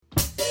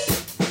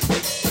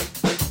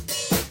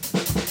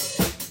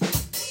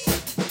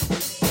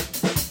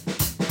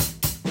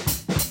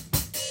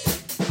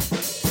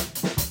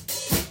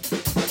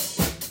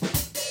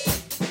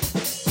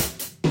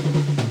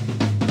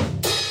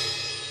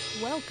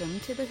Welcome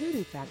to the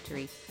Hoodoo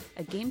Factory,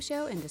 a game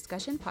show and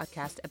discussion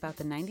podcast about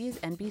the 90s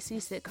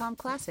NBC sitcom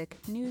classic,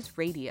 News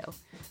Radio.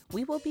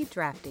 We will be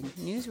drafting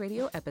News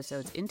Radio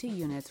episodes into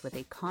units with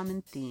a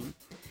common theme.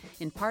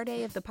 In Part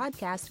A of the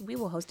podcast, we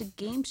will host a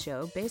game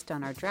show based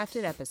on our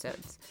drafted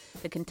episodes.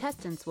 The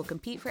contestants will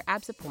compete for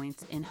ABSA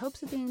points in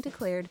hopes of being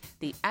declared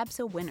the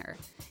ABSA winner.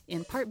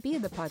 In Part B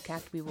of the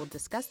podcast, we will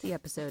discuss the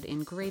episode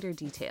in greater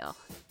detail.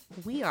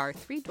 We are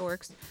three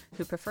dorks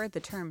who prefer the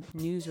term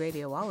news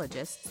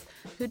radiologists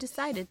who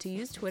decided to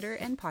use Twitter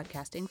and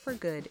podcasting for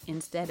good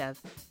instead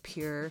of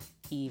pure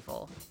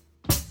evil.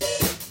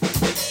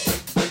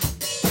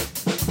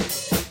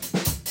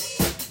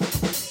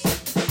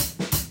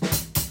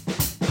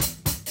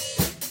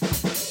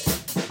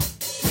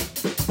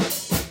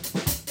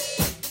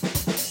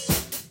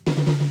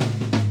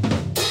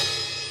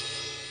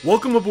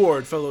 Welcome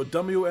aboard, fellow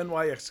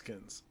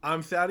WNYXicans.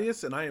 I'm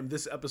Thaddeus, and I am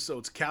this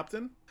episode's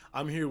captain.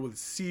 I'm here with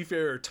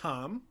Seafarer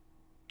Tom.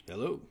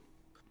 Hello.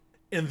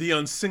 And the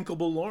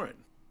unsinkable Lauren.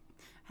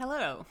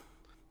 Hello.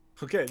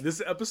 Okay,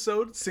 this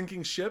episode,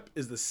 Sinking Ship,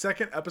 is the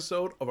second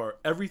episode of our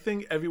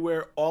Everything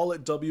Everywhere All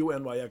at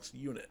WNYX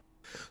unit.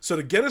 So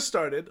to get us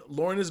started,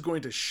 Lauren is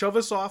going to shove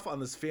us off on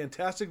this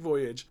fantastic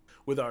voyage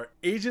with our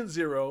Agent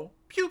Zero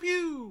Pew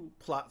Pew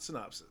plot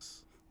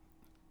synopsis.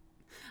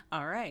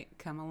 All right,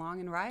 come along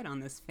and ride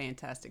on this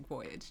fantastic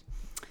voyage.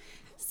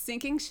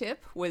 Sinking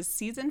Ship was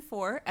Season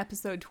 4,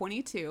 Episode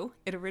 22.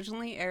 It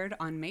originally aired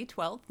on May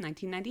 12,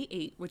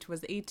 1998, which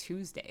was a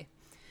Tuesday.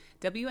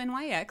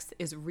 WNYX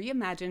is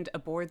reimagined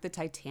aboard the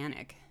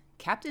Titanic.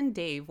 Captain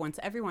Dave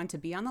wants everyone to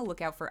be on the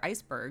lookout for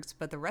icebergs,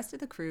 but the rest of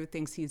the crew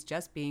thinks he's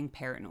just being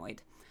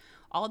paranoid.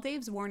 All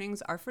Dave's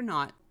warnings are for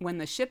naught when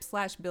the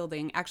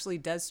ship/building actually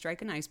does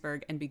strike an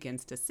iceberg and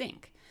begins to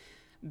sink.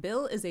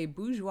 Bill is a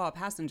bourgeois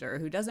passenger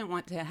who doesn't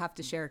want to have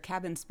to share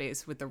cabin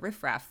space with the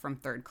riffraff from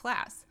third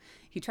class.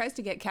 He tries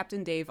to get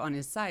Captain Dave on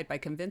his side by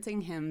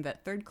convincing him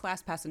that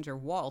third-class passenger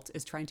Walt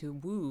is trying to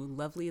woo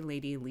lovely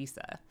Lady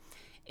Lisa.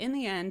 In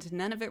the end,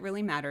 none of it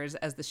really matters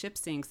as the ship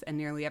sinks and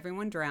nearly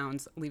everyone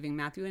drowns, leaving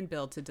Matthew and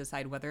Bill to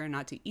decide whether or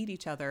not to eat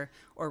each other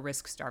or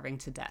risk starving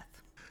to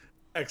death.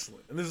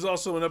 Excellent. And this is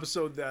also an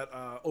episode that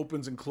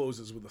opens and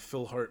closes with a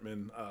Phil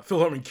Hartman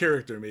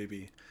character,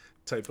 maybe,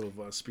 type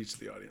of speech to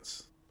the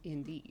audience.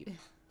 Indeed.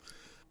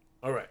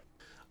 All right.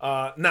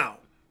 Now,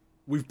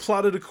 we've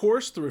plotted a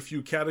course through a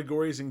few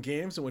categories and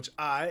games in which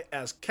I,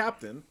 as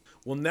captain,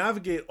 will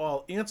navigate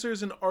all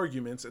answers and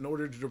arguments in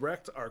order to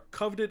direct our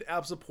coveted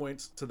ABSA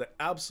points to the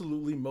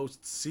absolutely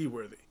most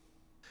seaworthy.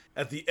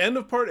 At the end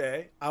of Part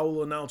A, I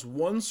will announce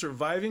one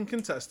surviving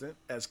contestant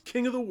as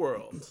King of the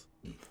World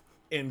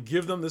and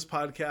give them this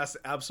podcast's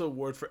ABSA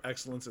Award for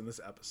Excellence in this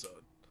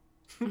episode.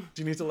 Do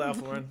you need to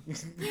laugh, Lauren?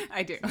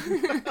 I do.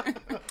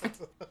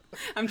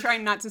 I'm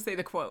trying not to say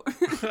the quote.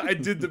 I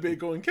did debate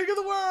going, King of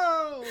the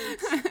World!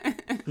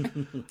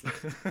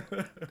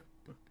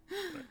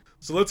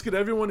 So let's get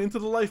everyone into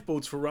the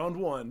lifeboats for round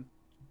one,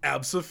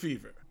 ABSA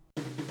Fever.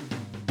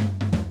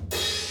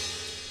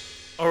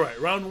 All right,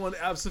 round one,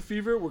 ABSA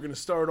Fever. We're going to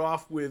start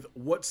off with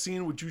what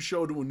scene would you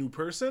show to a new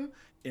person?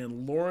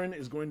 And Lauren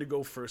is going to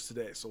go first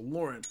today. So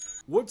Lauren,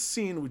 what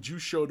scene would you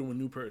show to a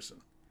new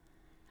person?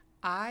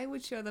 I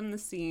would show them the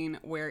scene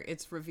where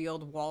it's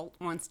revealed Walt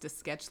wants to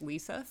sketch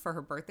Lisa for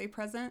her birthday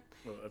present.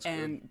 Oh, that's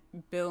and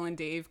good. Bill and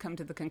Dave come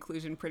to the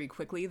conclusion pretty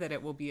quickly that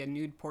it will be a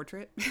nude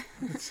portrait.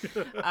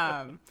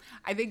 I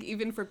think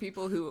even for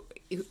people who,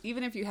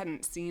 even if you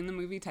hadn't seen the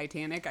movie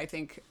Titanic, I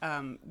think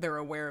they're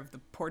aware of the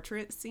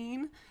portrait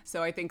scene.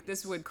 So I think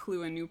this would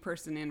clue a new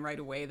person in right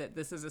away that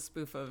this is a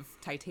spoof of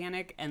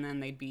Titanic, and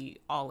then they'd be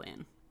all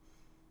in.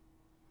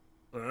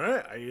 All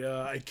right,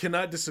 I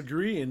cannot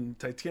disagree, and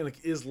Titanic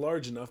is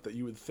large enough that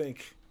you would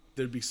think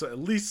there'd be at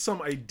least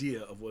some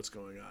idea of what's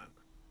going on.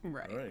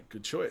 Right. All right,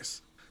 good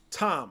choice.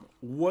 Tom,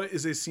 what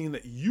is a scene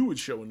that you would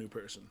show a new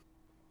person?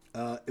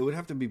 It would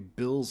have to be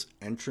Bill's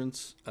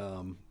entrance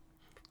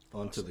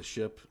onto the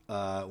ship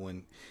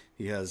when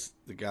he has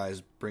the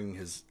guys bring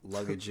his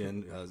luggage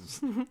in.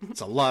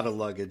 It's a lot of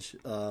luggage.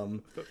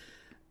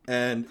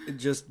 And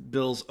just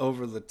Bill's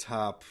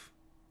over-the-top,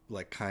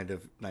 like, kind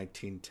of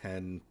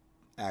 1910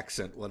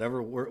 accent,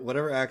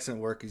 whatever accent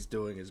work he's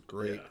doing is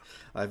great.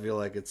 Yeah. I feel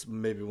like it's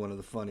maybe one of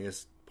the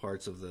funniest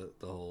parts of the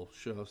whole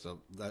show, so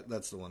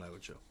that's the one I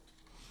would show.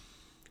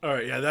 All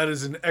right, yeah, that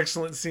is an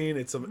excellent scene.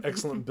 It's an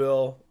excellent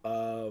Bill.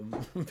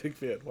 Big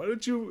fan. Why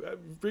don't you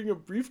bring a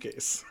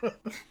briefcase?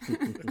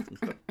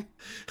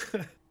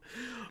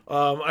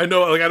 I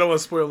know, like, I don't want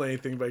to spoil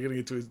anything by getting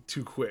into it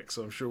too quick,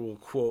 so I'm sure we'll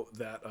quote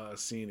that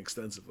scene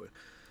extensively.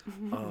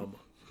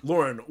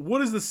 Lauren,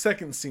 what is the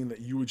second scene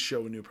that you would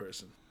show a new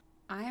person?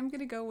 I am going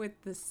to go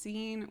with the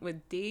scene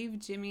with Dave,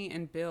 Jimmy,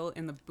 and Bill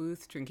in the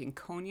booth drinking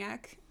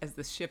cognac as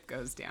the ship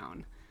goes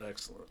down.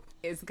 Excellent.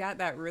 It's got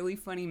that really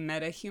funny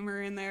meta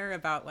humor in there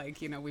about,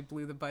 like, you know, we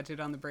blew the budget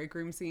on the break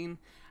room scene.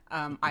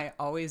 I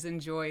always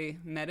enjoy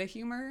meta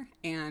humor,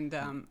 and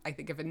I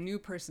think if a new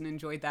person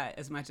enjoyed that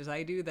as much as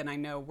I do, then I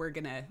know we're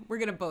gonna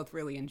both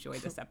really enjoy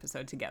this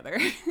episode together.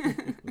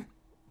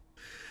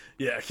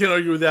 Yeah, I can't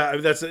argue with that. I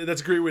mean, that's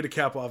a great way to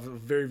cap off a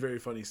very, very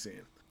funny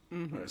scene. All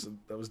right, so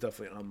that was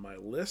definitely on my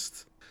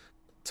list.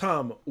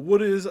 Tom,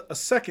 what is a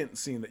second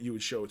scene that you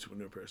would show to a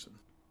new person?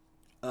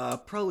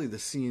 Probably the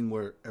scene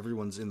where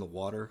everyone's in the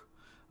water.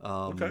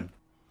 Okay.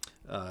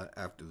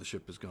 After the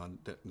ship has gone,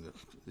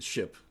 the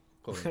ship,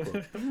 quote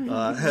unquote,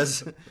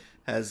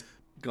 has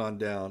gone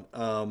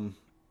down.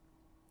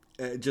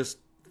 Just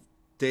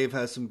Dave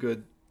has some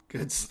good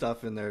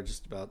stuff in there,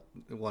 just about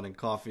wanting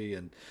coffee,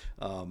 and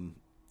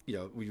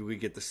we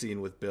get the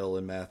scene with Bill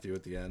and Matthew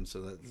at the end,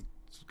 so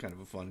that's kind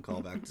of a fun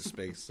callback to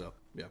space. So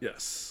yeah.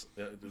 Yes,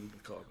 yeah, good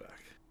callback.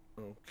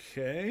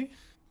 Okay,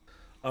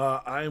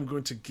 I am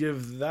going to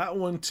give that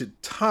one to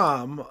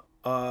Tom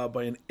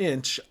by an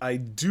inch. I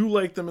do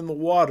like them in the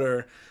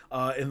water.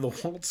 In the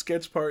Walt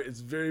sketch part, it's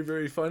very,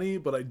 very funny,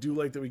 but I do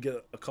like that we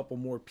get a couple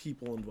more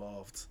people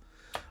involved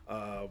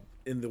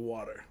in the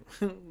water.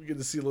 We get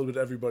to see a little bit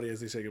of everybody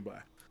as they say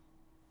goodbye.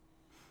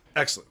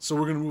 Excellent. So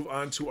we're going to move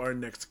on to our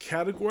next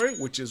category,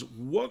 which is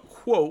what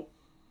quote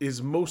is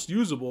most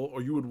usable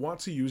or you would want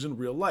to use in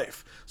real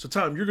life. So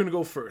Tom, you're going to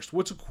go first.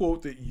 What's a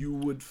quote that you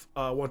would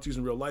want to use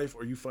in real life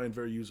or you find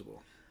very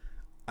usable?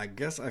 I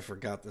guess I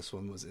forgot this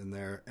one was in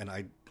there, and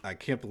I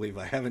can't believe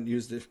I haven't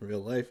used it in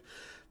real life.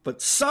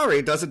 But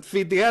sorry doesn't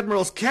feed the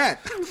Admiral's cat.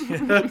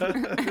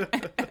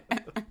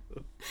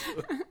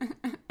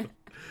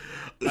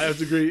 I have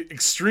to agree,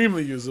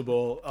 extremely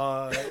usable,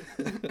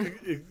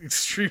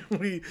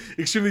 extremely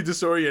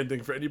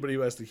disorienting for anybody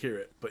who has to hear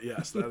it. But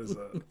yes,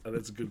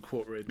 that's a good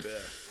quote right there.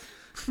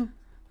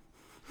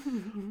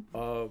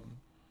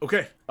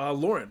 Okay,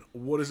 Lauren,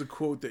 what is a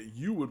quote that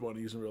you would want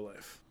to use in real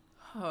life?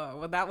 Oh,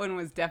 well, that one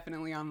was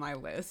definitely on my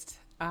list.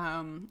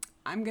 I'm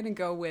going to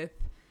go with,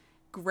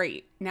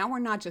 great, now we're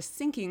not just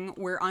sinking,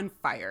 we're on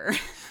fire.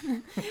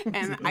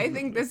 And I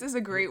think this is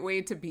a great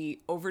way to be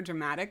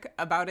overdramatic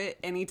about it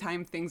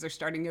anytime things are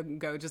starting to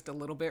go just a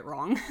little bit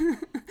wrong.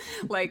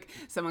 Like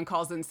someone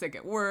calls in sick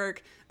at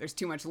work, there's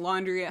too much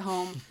laundry at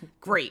home.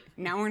 Great,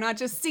 now we're not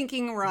just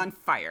sinking, we're on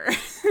fire.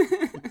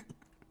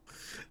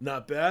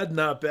 Not bad,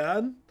 not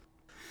bad.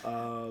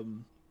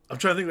 I'm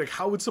trying to think, like,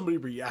 how would somebody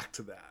react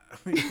to that? I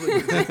mean,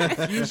 like,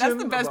 that's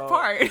the best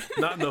part.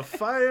 Not in the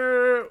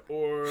fire,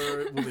 or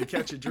will they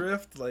catch a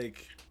drift?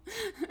 Like,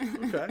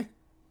 okay.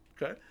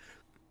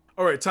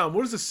 All right, Tom,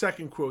 what is the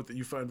second quote that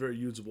you find very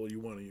usable you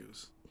want to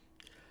use?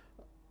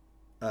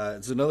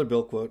 It's another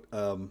Bill quote.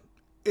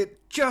 It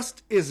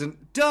just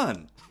isn't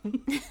done.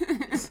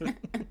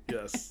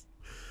 Yes.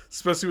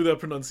 Especially with that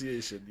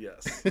pronunciation,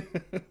 yes.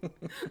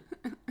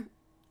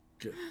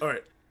 Good. All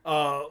right.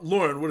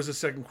 Lauren, what is the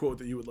second quote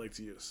that you would like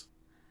to use?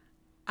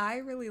 I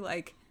really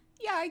like,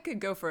 yeah, I could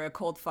go for a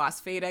cold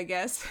phosphate, I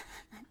guess.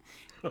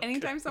 Okay.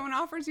 Anytime someone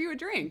offers you a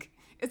drink,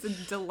 it's a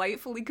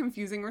delightfully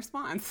confusing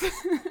response.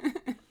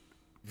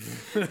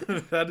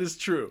 That is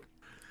true.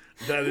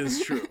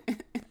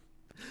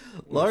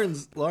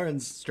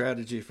 Lauren's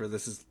strategy for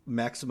this is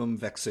maximum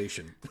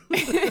vexation.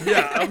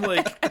 Yeah, I'm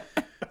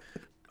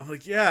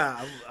like,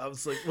 yeah. I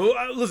was like, well,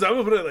 listen, I'm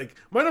gonna put it like,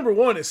 my number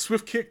one is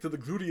swift kick to the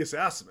gluteus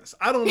maximus.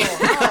 I don't know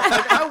how.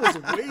 Like, I was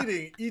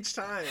waiting each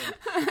time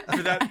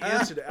for that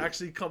answer to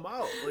actually come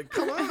out. Like,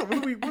 come on,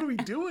 what are we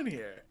doing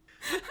here?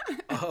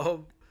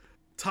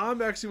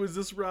 Tom actually was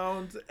this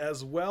round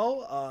as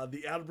well.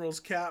 The Admiral's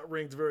cat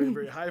ranked very,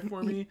 very high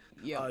for me.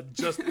 Yep.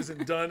 Just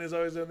isn't done is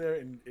always in there,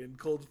 and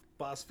cold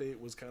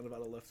phosphate was kind of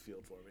out of left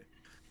field for me.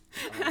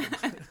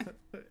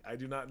 I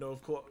do not know if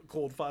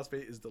cold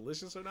phosphate is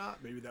delicious or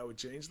not. Maybe that would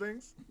change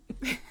things.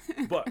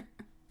 But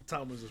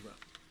Tom was this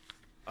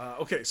round.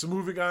 Okay, so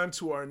moving on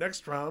to our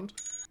next round.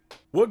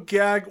 What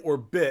gag or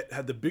bit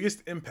had the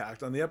biggest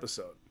impact on the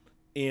episode?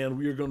 And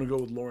we are going to go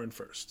with Lauren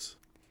first.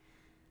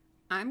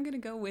 I'm going to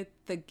go with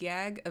the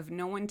gag of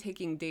no one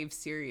taking Dave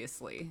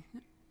seriously.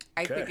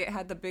 I think it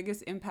had the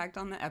biggest impact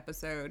on the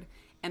episode.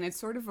 And it's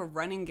sort of a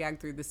running gag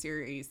through the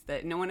series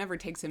that no one ever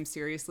takes him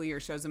seriously or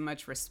shows him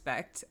much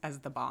respect as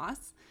the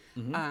boss.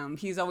 Mm-hmm.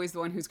 He's always the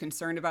one who's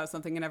concerned about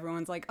something and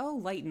everyone's like, oh,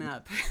 lighten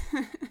up.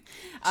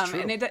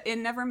 And it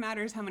never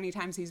matters how many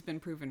times he's been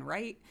proven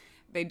right.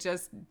 They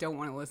just don't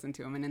want to listen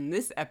to him. And in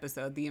this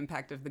episode, the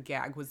impact of the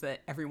gag was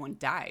that everyone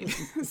died.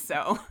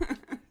 So...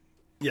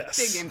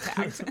 Yes. Big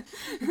impact.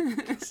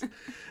 Yes.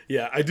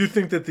 Yeah, I do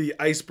think that the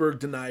iceberg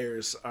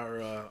deniers are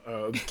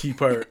a key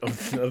part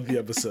of the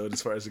episode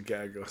as far as the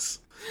gag goes.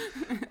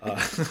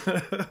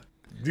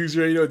 News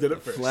Radio did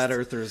it first. Flat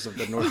earthers of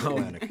the North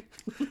Atlantic.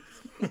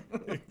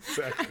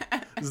 Exactly.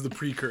 This is the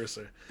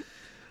precursor.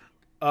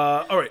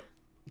 All right.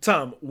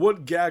 Tom,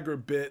 what gag or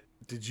bit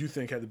did you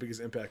think had the biggest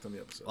impact on the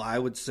episode? Well, I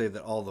would say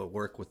that all the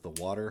work with the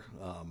water,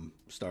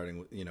 starting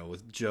with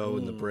with Joe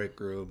in the break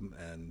room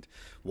and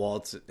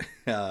Walt,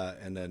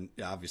 and then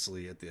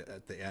obviously at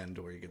the end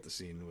where you get the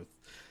scene with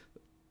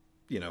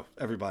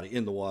everybody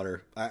in the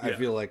water. I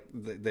feel like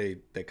they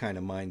kind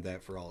of mined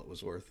that for all it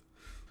was worth.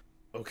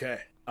 Okay.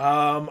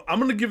 I'm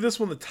gonna give this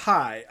one the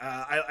tie.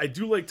 I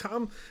do like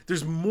Tom.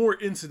 There's more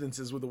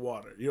incidences with the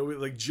water. You know,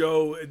 like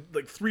Joe,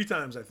 like 3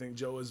 times I think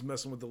Joe is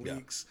messing with the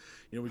leaks.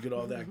 You know, we get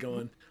all that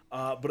going.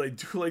 But I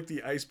do like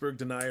the iceberg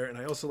denier, and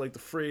I also like the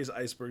phrase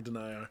iceberg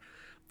denier.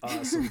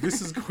 So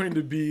this is going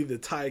to be the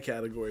tie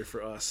category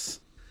for us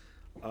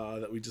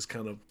that we just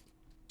kind of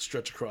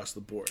stretch across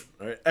the board.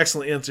 All right,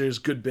 excellent answers,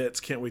 good bits.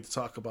 Can't wait to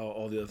talk about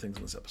all the other things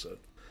in this episode.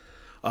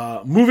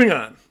 Moving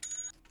on.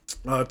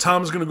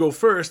 Tom's going to go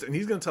first, and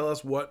he's going to tell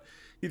us what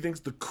he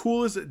thinks the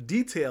coolest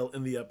detail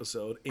in the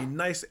episode, a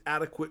nice,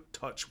 adequate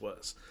touch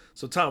was.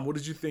 So, Tom, what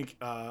did you think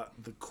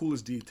the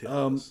coolest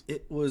detail was?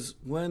 It was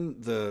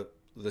when the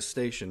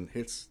station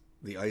hits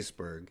the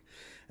iceberg,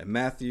 and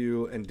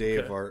Matthew and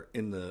Dave are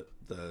in the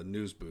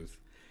news booth,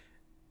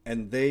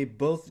 and they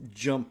both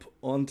jump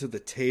onto the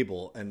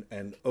table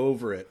and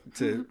over it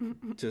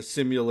to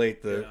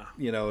simulate the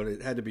and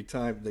it had to be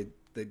timed.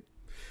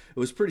 It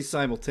was pretty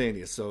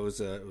simultaneous, so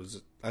it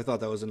was. I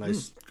thought that was a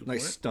nice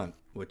stunt.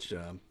 Which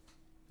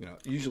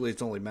usually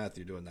it's only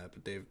Matthew doing that,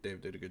 but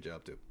Dave did a good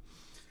job too.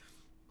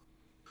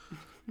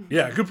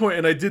 Yeah, good point.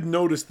 And I did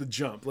notice the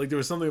jump. Like there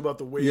was something about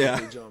the way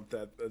that they jumped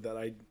that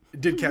I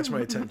did catch my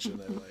attention.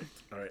 I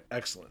liked. All right,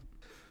 excellent.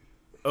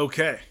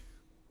 Okay,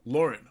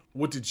 Lauren,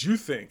 what did you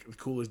think the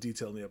coolest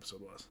detail in the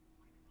episode was?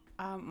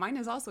 Mine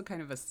is also kind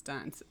of a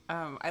stunt.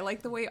 I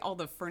like the way all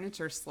the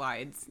furniture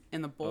slides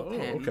in the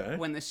bullpen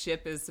when the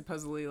ship is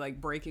supposedly like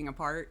breaking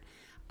apart.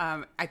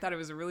 I thought it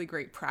was a really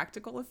great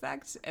practical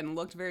effect and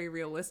looked very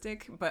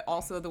realistic, but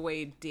also the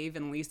way Dave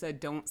and Lisa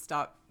don't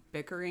stop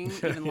bickering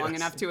even long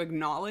enough to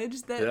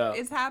acknowledge that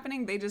it's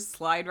happening. They just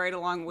slide right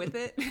along with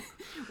it.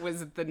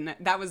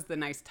 That was the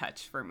nice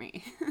touch for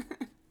me.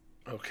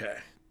 Okay.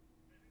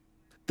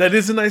 That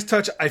is a nice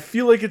touch. I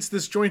feel like it's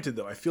disjointed,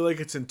 though. I feel like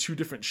it's in 2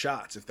 different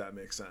shots, if that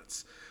makes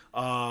sense.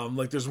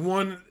 Like there's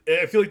one,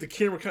 I feel like the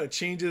camera kind of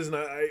changes, and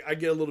I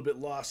get a little bit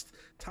lost.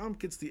 Tom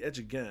gets the edge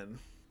again.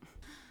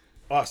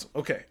 Awesome.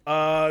 Okay.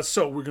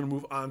 So we're going to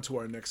move on to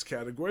our next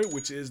category,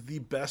 which is the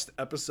best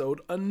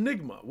episode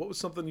enigma. What was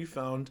something you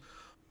found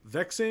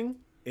vexing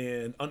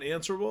and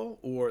unanswerable,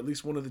 or at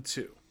least one of the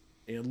 2?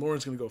 And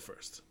Lauren's going to go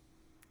first.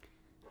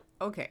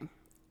 Okay.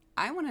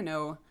 I want to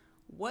know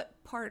what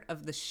part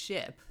of the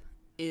ship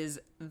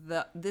is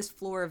this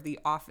floor of the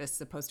office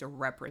supposed to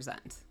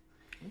represent?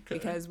 Okay.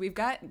 Because we've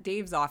got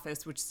Dave's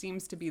office, which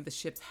seems to be the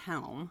ship's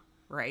helm,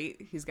 right?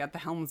 He's got the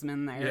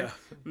helmsman there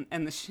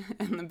and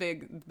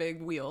the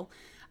big wheel.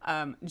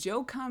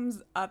 Joe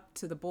comes up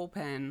to the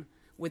bullpen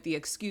with the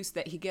excuse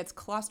that he gets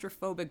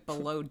claustrophobic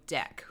below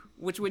deck,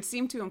 which would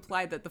seem to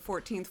imply that the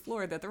 14th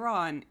floor that they're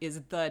on is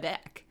the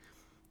deck.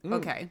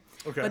 Okay.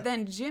 But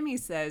then Jimmy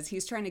says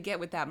he's trying to get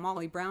with that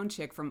Molly Brown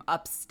chick from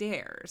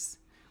upstairs,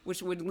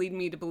 which would lead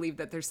me to believe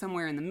that they're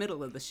somewhere in the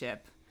middle of the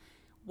ship.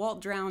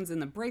 Walt drowns in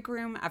the break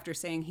room after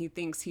saying he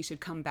thinks he should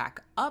come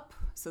back up.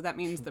 So that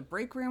means the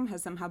break room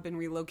has somehow been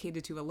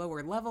relocated to a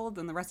lower level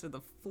than the rest of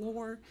the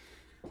floor.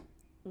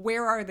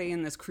 Where are they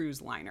in this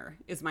cruise liner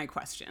is my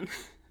question.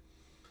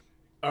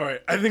 All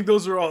right. I think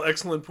those are all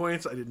excellent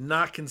points. I did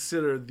not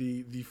consider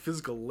the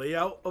physical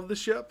layout of the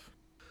ship.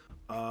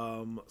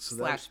 Building.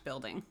 Slash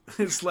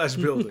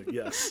building,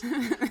 yes.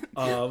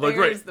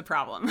 There's the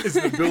problem. Is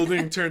the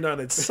building turned on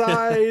its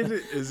side?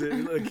 Is it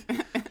like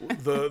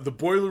the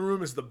boiler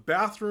room is the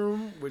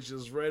bathroom, which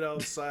is right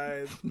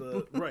outside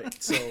the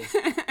So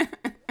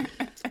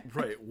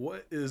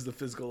what is the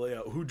physical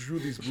layout? Who drew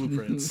these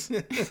blueprints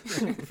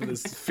for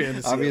this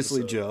fantasy?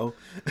 Obviously, episode? Joe.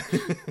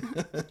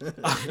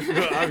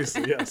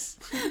 Obviously, yes.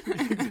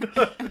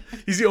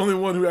 He's the only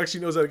one who actually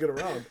knows how to get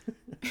around.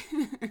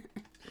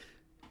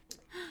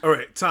 All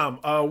right, Tom,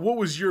 what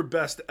was your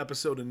best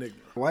episode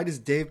enigma? Why does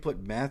Dave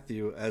put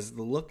Matthew as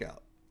the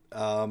lookout?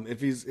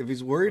 If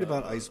he's worried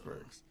about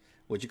icebergs,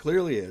 which he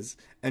clearly is,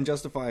 and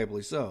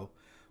justifiably so,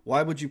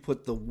 why would you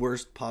put the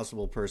worst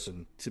possible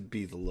person to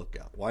be the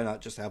lookout? Why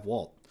not just have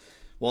Walt?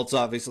 Walt's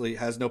obviously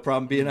has no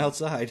problem being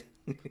outside.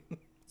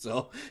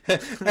 So,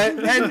 and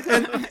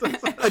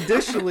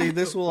additionally,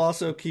 this will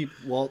also keep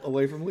Walt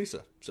away from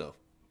Lisa. So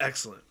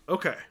excellent.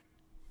 Okay,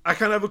 I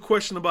kind of have a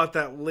question about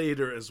that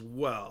later as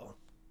well.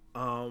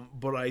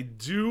 But I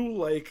do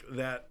like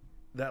that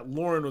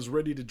Lauren was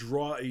ready to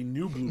draw a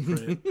new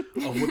blueprint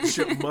of what the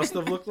ship must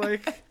have looked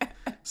like.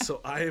 So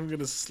I am going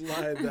to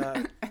slide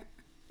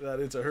that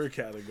into her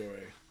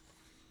category.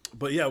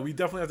 But yeah, we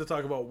definitely have to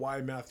talk about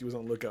why Matthew was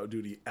on lookout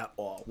duty at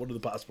all. What are the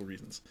possible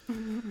reasons?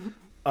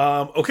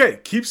 Okay,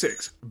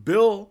 keepsakes.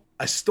 Bill,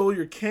 I stole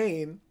your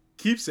cane.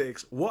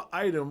 Keepsakes. What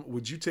item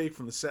would you take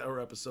from the set or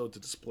episode to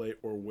display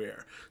or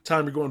wear?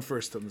 Tom, you're going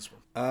first on this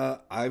one.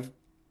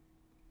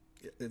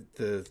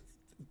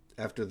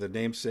 After the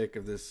namesake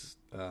of this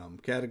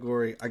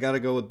category, I got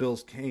to go with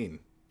Bill's cane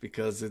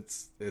because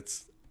it's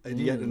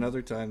yet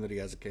another time that he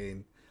has a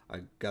cane.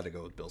 I got to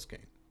go with Bill's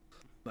cane.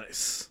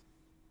 Nice.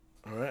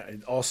 All right. I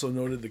also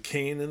noted the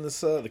cane in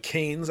this, the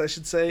canes, I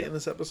should say, in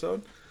this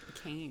episode.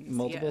 Canes.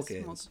 Multiple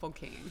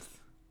canes.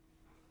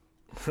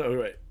 All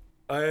right.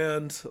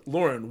 And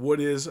Lauren, what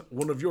is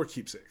one of your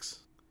keepsakes?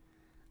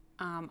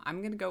 I'm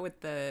going to go with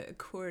the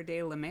Coeur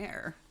de la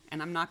Mer,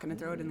 and I'm not going to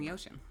throw it in the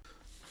ocean.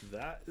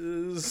 That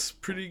is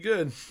pretty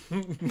good.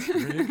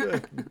 Pretty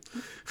good.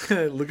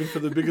 Looking for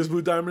the biggest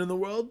blue diamond in the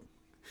world?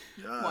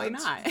 Yeah, Why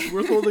not?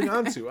 Worth holding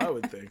on to, I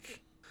would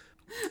think.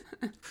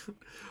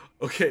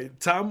 Okay,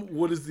 Tom,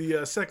 what is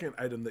the second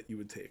item that you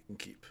would take and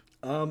keep?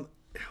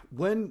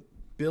 When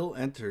Bill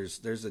enters,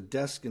 there's a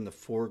desk in the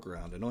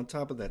foreground, and on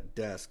top of that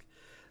desk,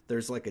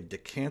 there's like a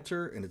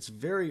decanter, and it's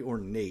very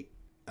ornate.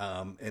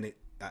 And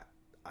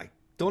I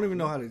don't even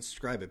know how to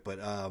describe it, but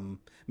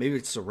maybe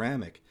it's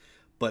ceramic.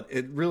 But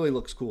it really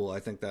looks cool. I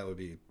think that would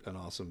be an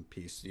awesome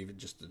piece, even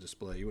just to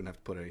display. You wouldn't have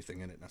to put anything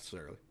in it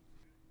necessarily.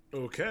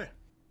 Okay.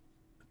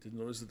 I did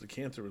notice the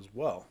decanter as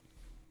well.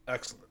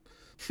 Excellent.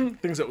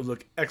 Things that would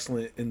look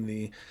excellent in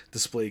the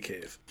display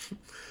cave.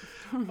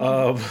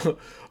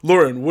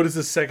 Lauren, what is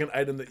the second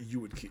item that you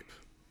would keep?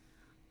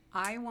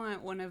 I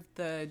want one of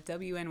the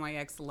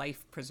WNYX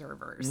life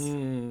preservers.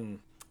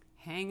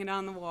 Hanging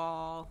on the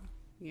wall,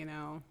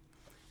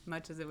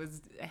 much as it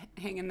was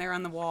hanging there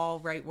on the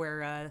wall right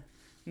where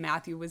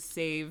Matthew was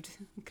saved,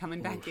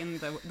 coming back in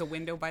the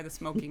window by the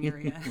smoking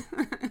area.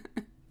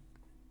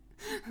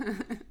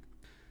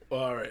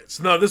 All right.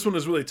 So now this one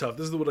is really tough.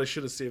 This is what I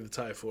should have saved the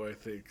tie for, I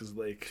think, because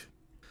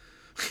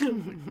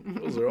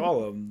those are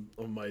all on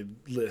my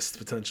list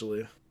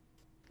potentially.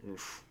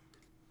 Oof.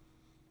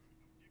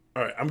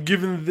 All right, I'm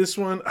giving this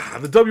one.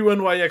 The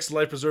WNYX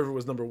Life Preserver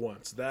was number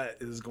 1, so that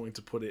is going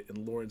to put it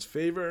in Lauren's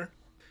favor,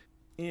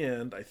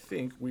 and I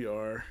think we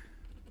are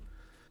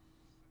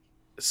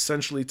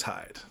essentially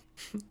tied.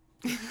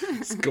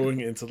 It's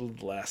going into the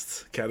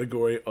last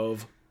category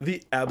of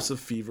the Absa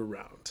Fever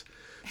round.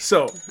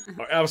 So,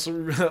 our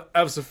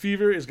Absa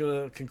Fever is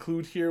going to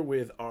conclude here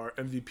with our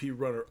MVP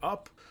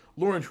runner-up.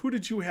 Lauren, who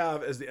did you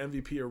have as the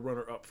MVP or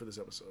runner-up for this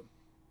episode?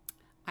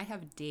 I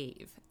have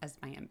Dave as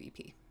my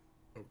MVP.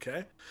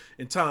 Okay.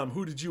 And Tom,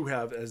 who did you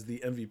have as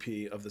the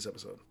MVP of this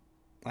episode?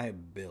 I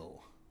have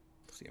Bill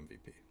as the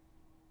MVP.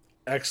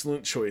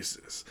 Excellent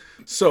choices.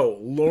 So,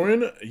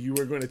 Lauren, you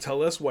are going to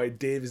tell us why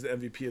Dave is the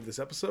MVP of this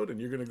episode,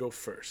 and you're going to go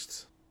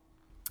first.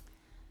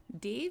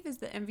 Dave is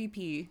the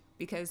MVP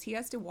because he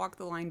has to walk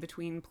the line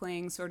between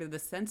playing sort of the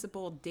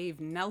sensible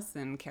Dave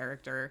Nelson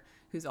character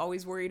who's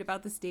always worried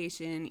about the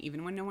station,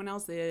 even when no one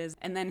else is.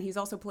 And then he's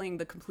also playing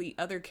the complete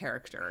other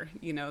character,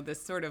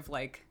 this sort of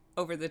like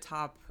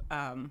over-the-top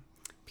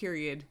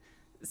period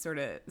sort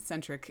of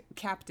centric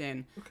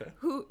captain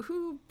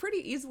who pretty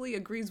easily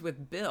agrees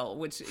with Bill,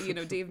 which,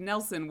 Dave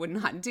Nelson would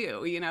not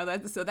do,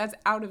 so that's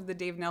out of the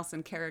Dave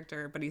Nelson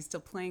character, but he's still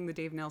playing the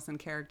Dave Nelson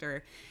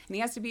character. And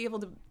he has to be able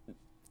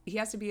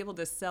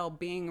to sell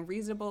being a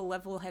reasonable,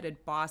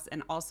 level-headed boss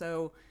and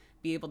also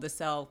be able to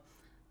sell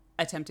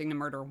attempting to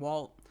murder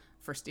Walt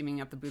for steaming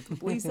up the booth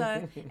with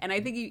Lisa. And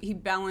I think he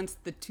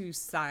balanced the two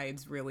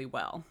sides really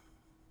well.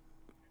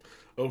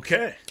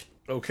 Okay.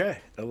 I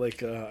like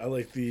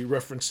the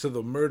reference to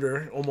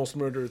the almost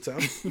murder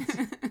attempt.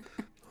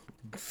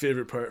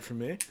 Favorite part for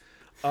me.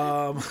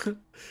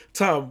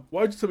 Tom,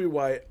 why don't you tell me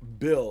why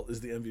Bill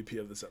is the MVP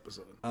of this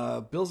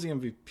episode? Bill's the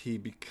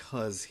MVP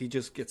because he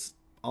just gets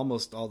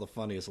almost all the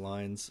funniest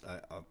lines.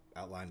 I've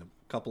outlined a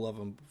couple of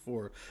them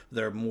before.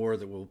 There are more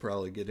that we'll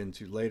probably get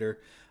into later.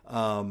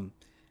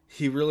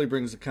 He really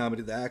brings the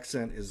comedy.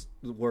 The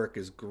work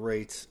is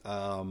great.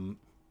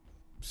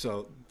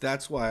 So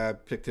that's why I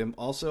picked him.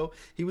 Also,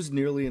 he was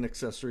nearly an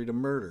accessory to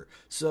murder.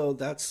 So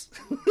that's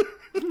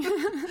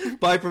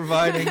by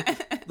providing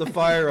the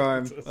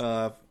firearm,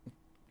 So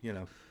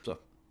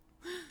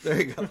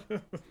there you go.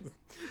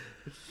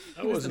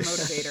 I wasn't the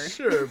motivator.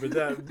 Sure, but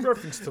that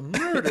reference to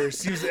murder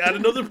seems to add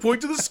another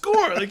point to the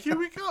score. Like, here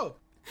we go.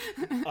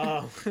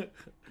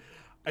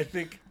 I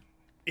think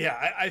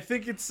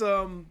it's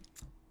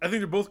I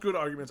think they're both good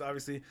arguments,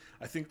 obviously.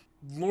 I think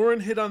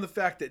Lauren hit on the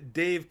fact that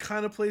Dave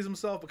kind of plays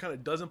himself, but kind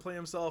of doesn't play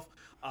himself.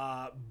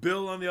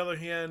 Bill, on the other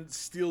hand,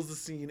 steals the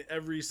scene,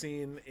 every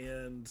scene,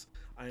 and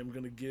I am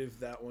going to give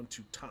that one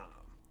to Tom.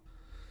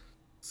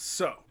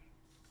 So,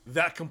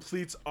 that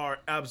completes our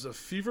Absa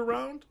Fever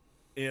round.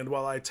 And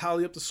while I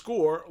tally up the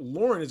score,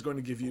 Lauren is going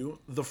to give you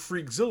the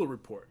Freakzilla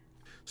report.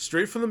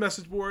 Straight from the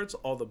message boards,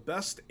 all the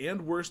best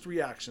and worst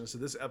reactions to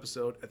this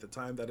episode at the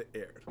time that it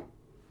aired.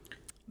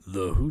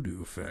 The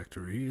Hoodoo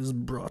Factory is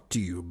brought to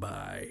you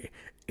by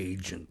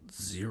Agent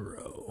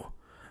Zero.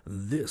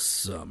 This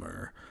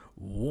summer,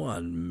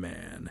 one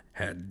man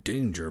had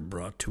danger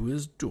brought to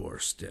his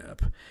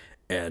doorstep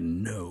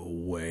and no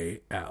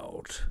way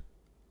out.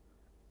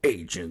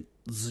 Agent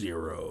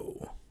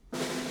Zero.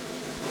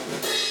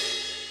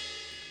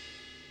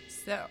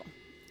 So,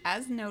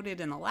 as noted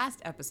in the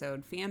last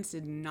episode, fans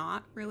did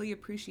not really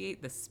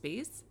appreciate the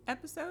space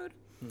episode.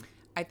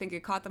 I think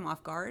it caught them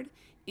off guard.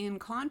 In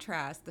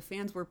contrast, the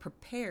fans were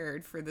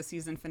prepared for the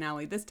season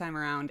finale this time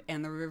around,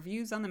 and the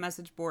reviews on the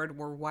message board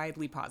were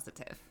widely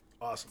positive.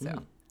 Awesome.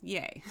 So,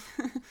 yay.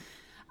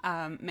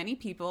 Many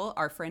people,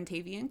 our friend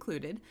Tavia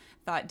included,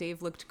 thought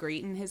Dave looked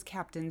great in his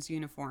captain's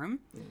uniform.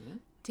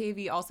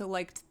 Tavy also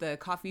liked the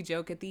coffee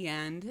joke at the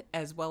end,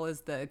 as well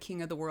as the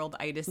King of the World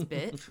itis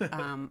bit.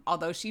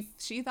 Although she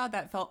thought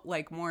that felt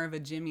like more of a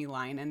Jimmy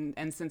line,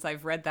 and since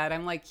I've read that,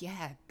 I'm like,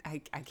 yeah, I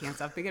can't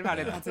stop thinking about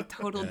it. That's a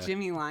total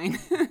Jimmy line.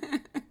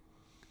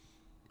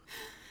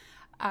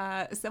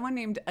 Someone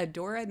named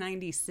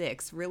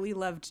Adora96 really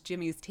loved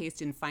Jimmy's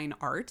taste in fine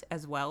art,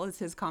 as well as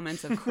his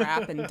comments of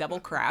crap and double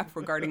crap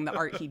regarding the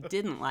art he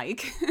didn't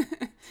like.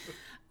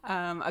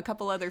 A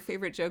couple other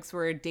favorite jokes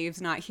were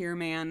Dave's not here,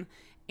 man,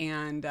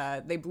 and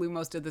they blew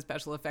most of the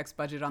special effects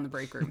budget on the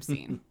break room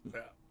scene.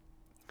 Yeah.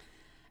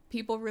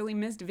 People really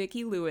missed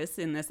Vicki Lewis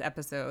in this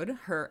episode.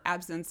 Her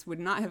absence would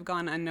not have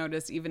gone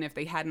unnoticed even if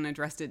they hadn't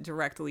addressed it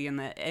directly in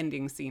the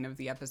ending scene of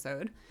the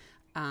episode.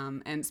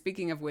 And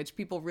speaking of which,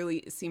 people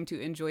really seem to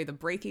enjoy the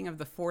breaking of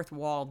the fourth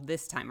wall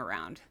this time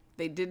around.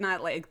 They did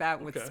not like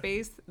that with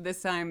Space.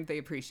 This time they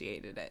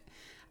appreciated it.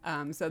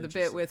 So the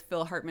bit with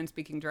Phil Hartman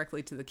speaking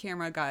directly to the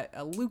camera got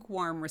a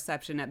lukewarm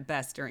reception at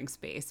best during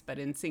Space, but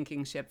in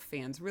Sinking Ship,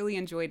 fans really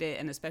enjoyed it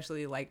and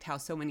especially liked how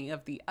so many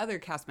of the other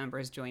cast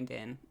members joined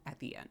in at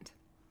the end.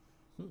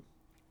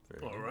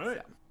 All right.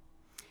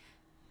 So,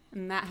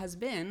 and that has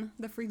been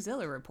the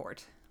Freakzilla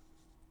Report.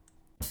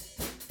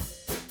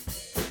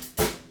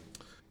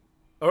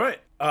 All right.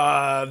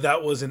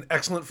 That was an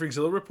excellent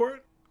Freakzilla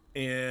report.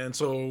 And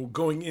so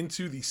going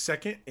into the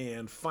second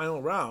and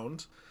final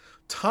round,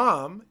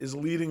 Tom is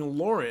leading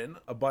Lauren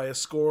by a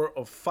score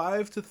of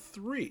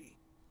 5-3.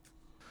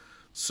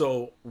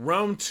 So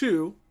round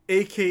 2,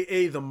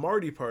 aka the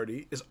Marty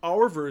Party, is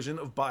our version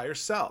of buy or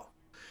sell.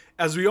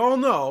 As we all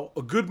know,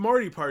 a good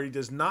Marty Party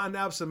does not an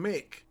absent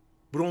make,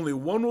 but only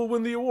one will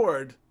win the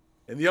award,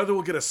 and the other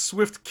will get a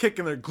swift kick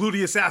in their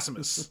gluteus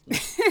assimus.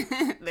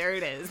 There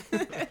it is.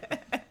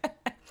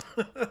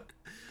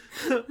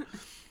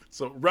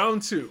 So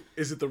round 2,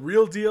 is it the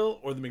real deal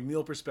or the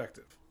McNeil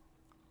perspective?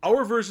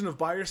 Our version of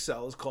buy or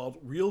sell is called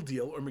real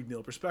deal or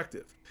McNeil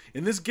perspective.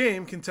 In this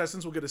game,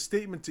 contestants will get a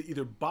statement to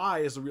either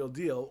buy as the real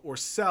deal or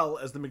sell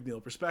as the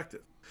McNeil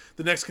perspective.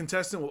 The next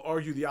contestant will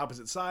argue the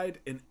opposite side,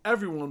 and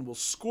everyone will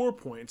score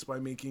points by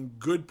making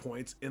good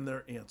points in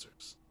their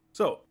answers.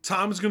 So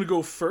Tom is going to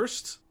go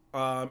first,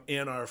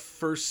 and our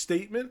first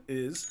statement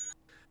is: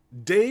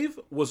 Dave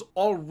was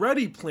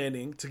already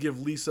planning to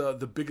give Lisa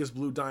the biggest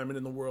blue diamond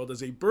in the world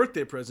as a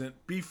birthday present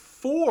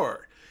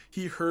before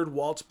he heard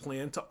Walt's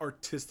plan to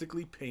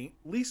artistically paint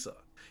Lisa.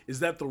 Is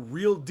that the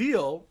real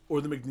deal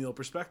or the McNeil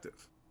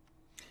perspective?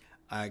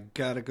 I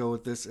gotta go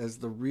with this as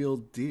the real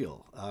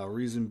deal.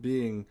 Reason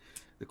being,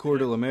 the Coeur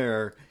de la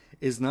Mer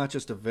is not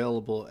just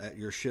available at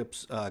your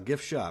ship's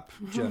gift shop,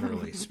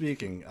 generally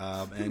speaking.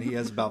 And he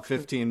has about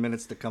 15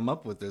 minutes to come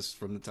up with this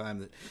from the time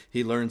that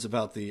he learns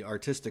about the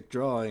artistic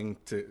drawing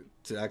to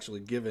actually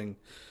giving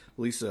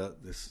Lisa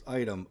this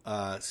item.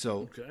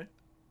 So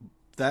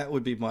that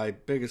would be my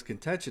biggest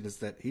contention, is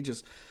that he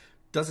just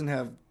doesn't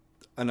have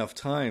enough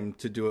time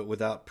to do it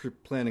without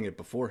planning it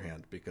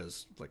beforehand,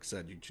 because, like I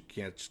said, you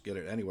can't just get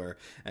it anywhere,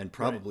 and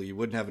probably you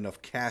wouldn't have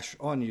enough cash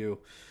on you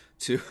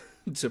to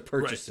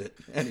purchase it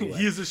anyway.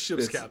 He is a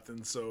ship's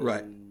captain, so...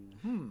 Right.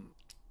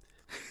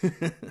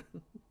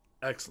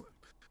 Excellent.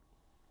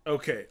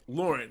 Okay,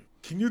 Lauren,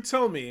 can you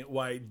tell me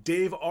why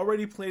Dave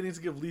already planning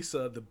to give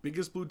Lisa the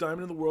biggest blue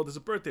diamond in the world as a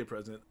birthday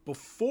present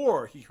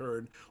before he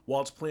heard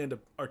Walt's plan to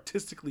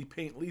artistically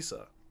paint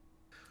Lisa?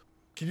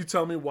 Can you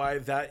tell me why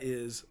that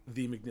is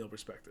the McNeil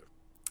perspective?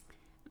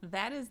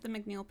 That is the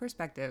McNeil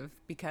perspective,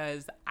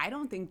 because I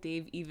don't think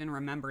Dave even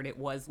remembered it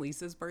was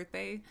Lisa's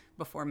birthday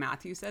before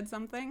Matthew said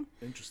something.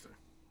 Interesting.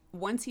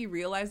 Once he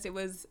realized it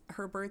was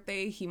her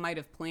birthday, he might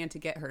have planned to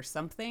get her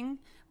something.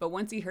 But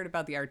once he heard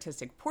about the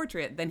artistic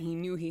portrait, then he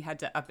knew he had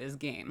to up his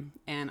game.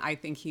 And I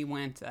think he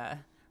went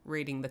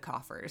raiding the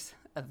coffers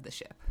of the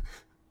ship.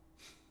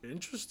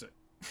 Interesting.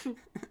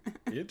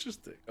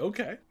 Interesting.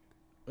 Okay.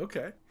 All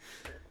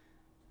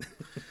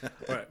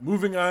right,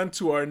 moving on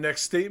to our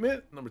next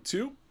statement, number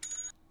 2.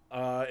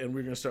 And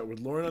we're going to start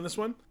with Lauren on this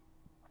one.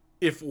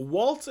 If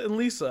Walt and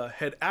Lisa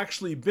had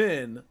actually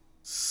been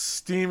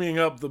steaming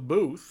up the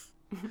booth,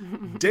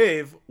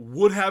 Dave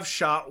would have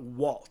shot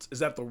Walt. Is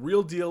that the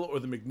real deal or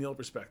the McNeil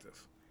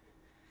perspective?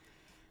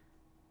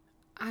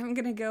 I'm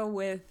going to go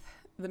with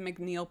the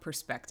McNeil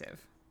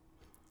perspective.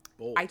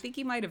 Bold. I think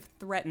he might have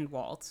threatened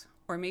Walt,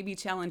 or maybe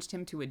challenged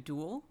him to a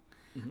duel.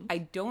 I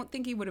don't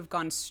think he would have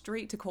gone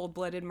straight to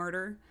cold-blooded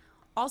murder.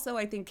 Also,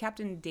 I think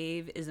Captain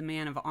Dave is a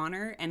man of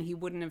honor, and he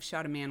wouldn't have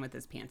shot a man with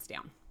his pants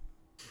down.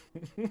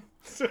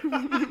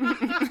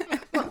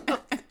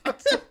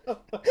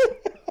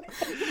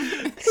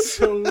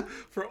 So,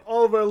 for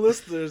all of our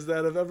listeners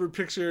that have ever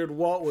pictured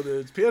Walt with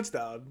his pants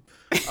down,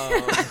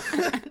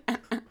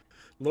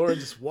 Lauren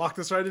just walked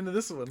us right into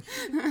this one.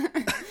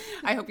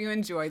 I hope you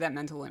enjoy that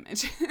mental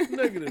image.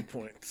 Negative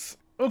points.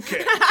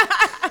 Okay.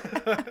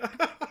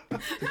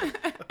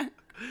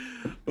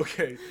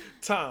 Okay,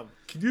 Tom,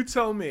 can you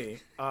tell me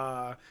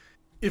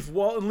if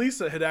Walt and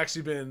Lisa had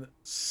actually been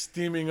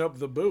steaming up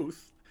the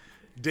booth,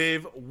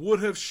 Dave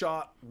would have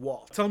shot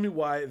Walt? Tell me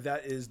why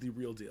that is the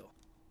real deal.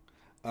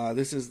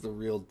 This is the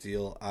real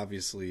deal.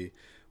 Obviously,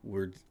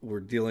 we're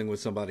dealing with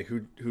somebody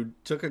who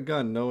took a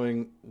gun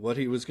knowing what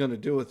he was going to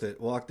do with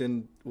it, walked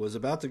in, was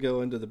about to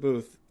go into the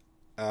booth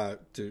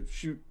to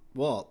shoot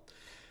Walt.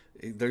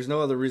 There's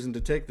no other reason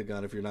to take the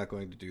gun if you're not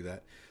going to do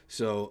that.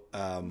 So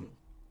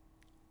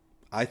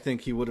I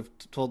think he would have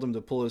told him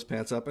to pull his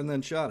pants up and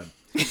then shot him.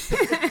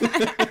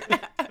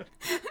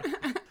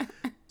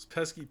 Those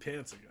pesky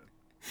pants again.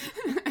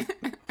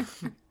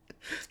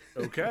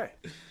 Okay.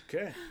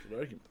 Good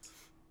argument.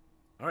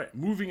 All right,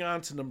 moving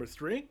on to number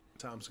 3.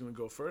 Tom's going to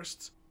go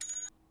first.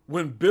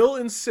 When Bill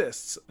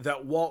insists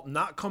that Walt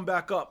not come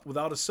back up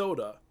without a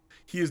soda,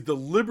 he is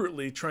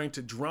deliberately trying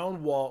to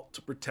drown Walt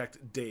to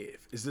protect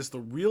Dave. Is this the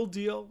real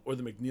deal or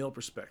the McNeil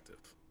perspective?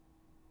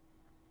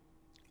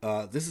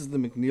 This is the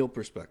McNeil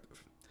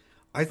perspective.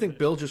 I think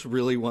Bill just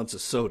really wants a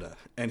soda,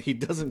 and he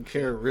doesn't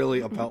care really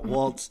about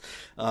Walt's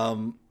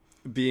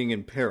being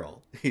in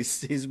peril.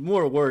 He's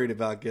more worried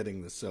about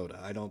getting the soda.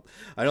 I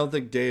don't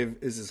think Dave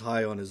is as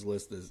high on his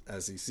list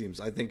as he seems.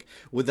 I think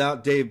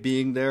without Dave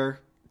being there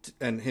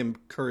and him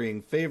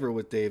currying favor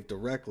with Dave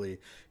directly,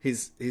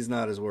 he's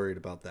not as worried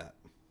about that.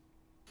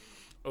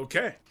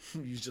 Okay.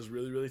 He's just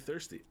really, really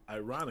thirsty,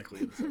 ironically,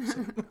 in this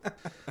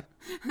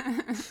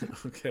episode.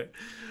 Okay.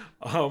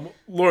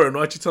 Lauren, why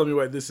don't you tell me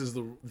why this is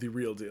the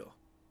real deal?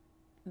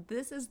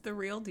 This is the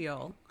real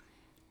deal.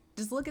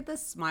 Just look at the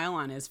smile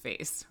on his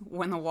face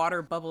when the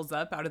water bubbles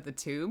up out of the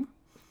tube.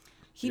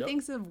 He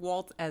thinks of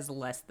Walt as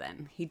less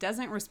than. He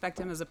doesn't respect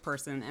him as a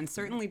person and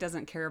certainly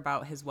doesn't care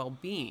about his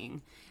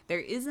well-being. There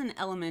is an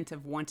element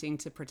of wanting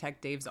to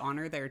protect Dave's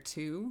honor there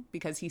too,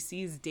 because he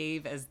sees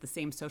Dave as the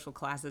same social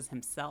class as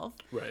himself.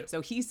 Right.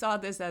 So he saw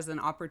this as an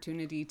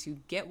opportunity to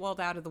get Walt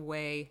out of the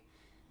way,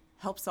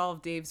 help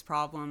solve Dave's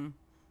problem,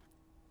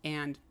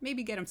 and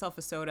maybe get himself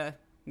a soda,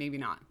 maybe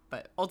not.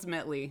 But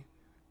ultimately,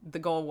 the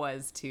goal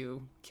was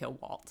to kill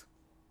Walt.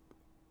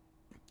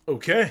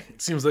 Okay,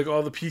 it seems like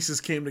all the pieces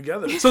came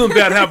together. Something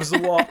bad happens to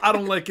Walt. I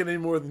don't like it any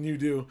more than you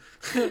do.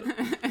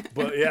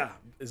 But yeah,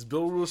 is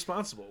Bill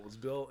responsible? Was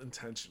Bill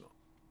intentional?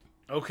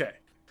 Okay,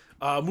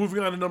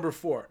 moving on to number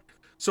 4.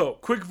 So,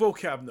 quick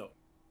vocab note.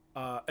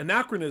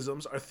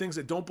 Anachronisms are things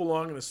that don't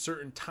belong in a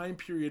certain time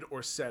period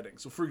or setting.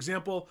 So, for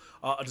example,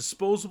 a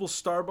disposable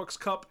Starbucks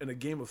cup in a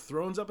Game of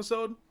Thrones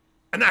episode,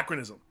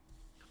 anachronism.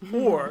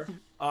 Or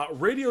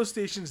radio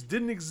stations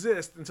didn't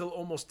exist until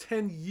almost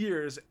 10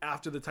 years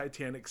after the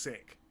Titanic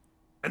sank.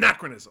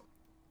 Anachronism.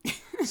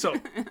 So,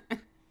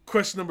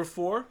 question number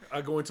 4,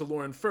 going to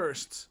Lauren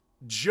first.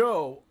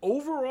 Joe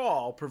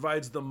overall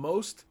provides the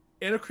most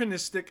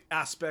anachronistic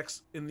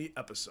aspects in the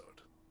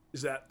episode.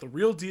 Is that the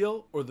real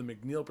deal or the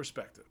McNeil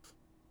perspective?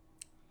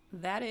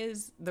 That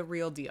is the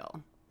real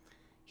deal.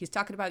 He's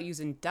talking about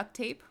using duct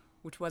tape,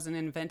 which wasn't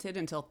invented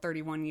until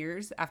 31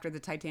 years after the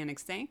Titanic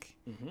sank.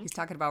 Mm-hmm. He's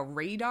talking about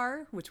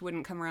radar, which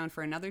wouldn't come around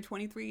for another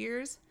 23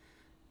 years.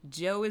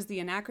 Joe is the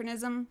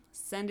anachronism.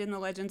 Send in the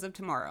Legends of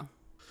Tomorrow.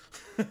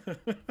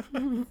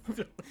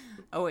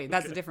 Oh, wait,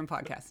 that's a different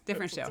podcast.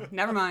 Different show.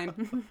 Never mind.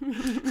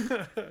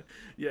 Yeah,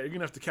 you're going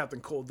to have to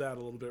Captain Cold that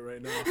a little bit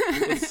right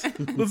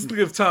now. Let's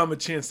give Tom a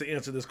chance to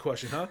answer this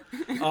question,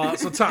 huh?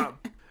 So, Tom,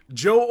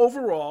 Joe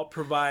overall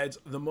provides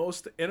the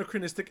most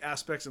anachronistic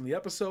aspects in the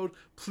episode.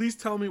 Please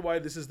tell me why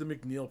this is the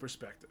McNeil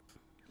perspective.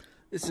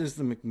 This is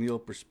the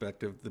McNeil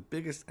perspective. The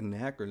biggest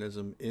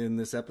anachronism in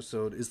this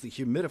episode is the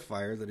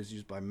humidifier that is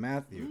used by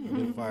Matthew.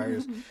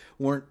 Humidifiers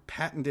weren't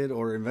patented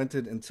or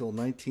invented until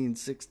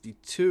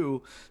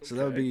 1962, so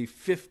that would be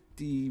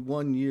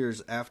 51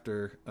 years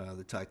after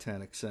the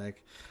Titanic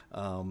sank,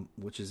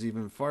 which is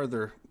even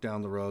farther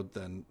down the road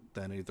than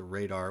the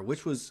radar,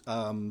 which was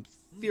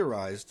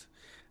theorized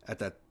at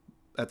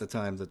the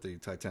time that the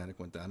Titanic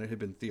went down. It had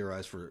been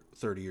theorized for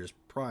 30 years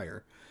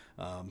prior,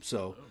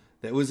 so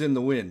that was in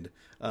the wind.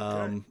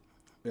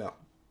 Yeah.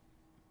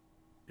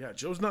 Yeah,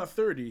 Joe's not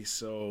 30,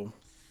 so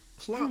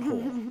plot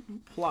hole.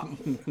 Plot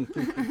hole.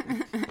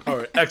 All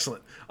right,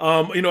 excellent.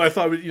 I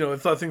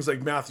thought things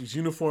like Matthew's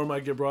uniform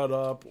might get brought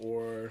up,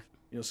 or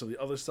some of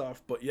the other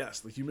stuff. But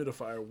yes, the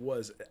humidifier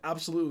was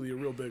absolutely a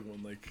real big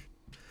one. Like,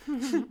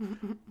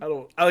 I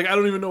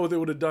don't even know what they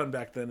would have done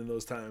back then in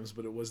those times,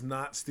 but it was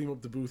not steam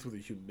up the booth with a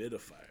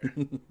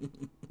humidifier.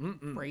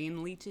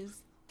 Brain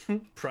leeches.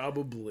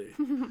 Probably.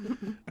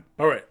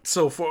 All right.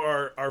 So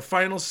for our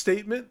final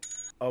statement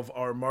of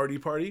our Marty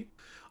party,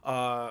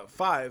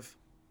 5,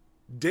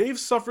 Dave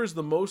suffers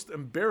the most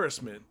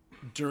embarrassment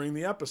during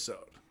the episode.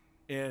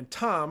 And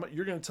Tom,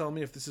 you're going to tell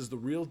me if this is the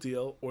real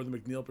deal or the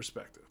McNeil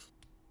perspective.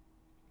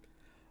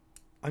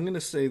 I'm going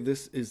to say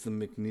this is the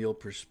McNeil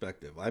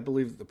perspective. I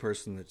believe that the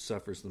person that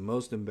suffers the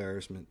most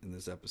embarrassment in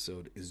this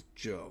episode is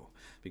Joe,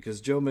 because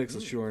Joe makes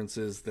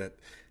assurances that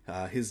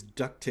his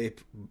duct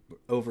tape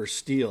over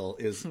steel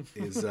is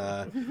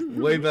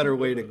way better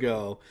way to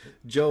go.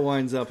 Joe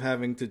winds up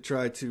having to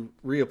try to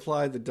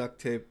reapply the duct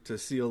tape to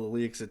seal the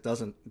leaks. It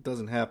doesn't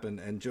happen,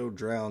 and Joe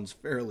drowns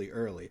fairly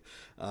early.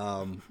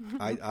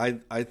 I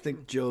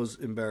think Joe's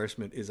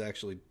embarrassment is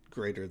actually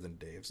greater than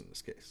Dave's in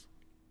this case.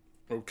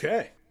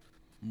 Okay.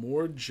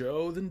 More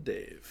Joe than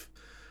Dave.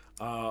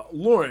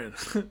 Lauren,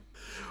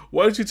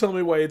 why don't you tell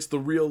me why it's the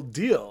real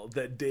deal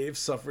that Dave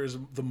suffers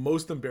the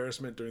most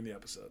embarrassment during the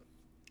episode?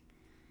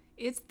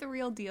 It's the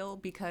real deal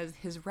because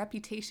his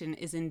reputation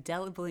is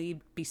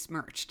indelibly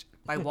besmirched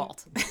by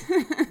Walt.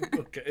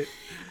 Okay.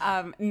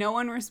 No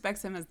one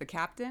respects him as the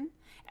captain.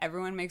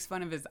 Everyone makes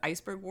fun of his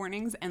iceberg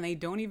warnings, and they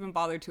don't even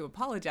bother to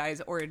apologize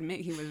or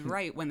admit he was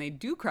right when they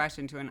do crash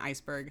into an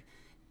iceberg.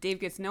 Dave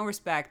gets no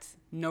respect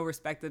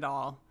at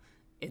all.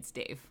 It's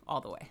Dave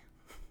all the way.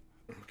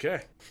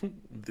 Okay.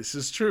 This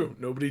is true.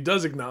 Nobody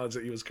does acknowledge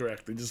that he was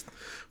correct. They just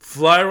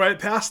fly right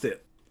past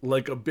it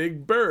like a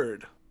big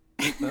bird.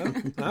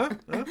 Huh?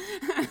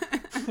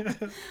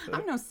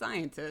 I'm no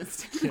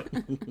scientist. Yeah.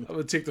 I'm going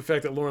to take the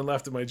fact that Lauren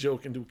laughed at my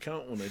joke into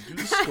account when I do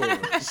the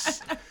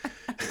scores.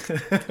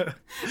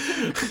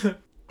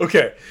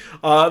 Okay,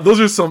 those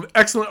are some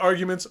excellent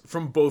arguments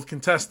from both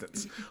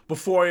contestants.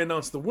 Before I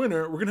announce the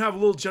winner, we're going to have a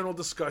little general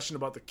discussion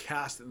about the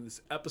cast in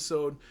this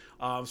episode.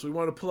 So we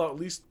want to pull out at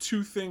least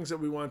two things that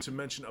we wanted to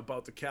mention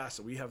about the cast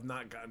that we have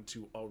not gotten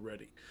to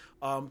already.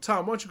 Tom,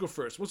 why don't you go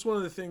first? What's one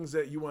of the things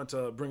that you want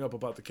to bring up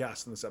about the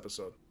cast in this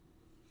episode?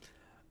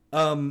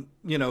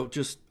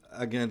 Just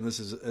again, this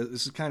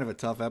is kind of a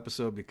tough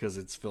episode because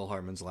it's Phil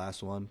Hartman's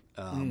last one.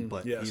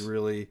 But yes. He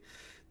really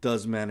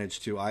does manage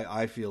to.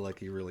 I feel like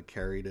he really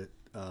carried it.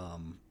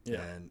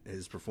 Yeah. And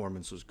his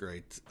performance was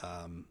great.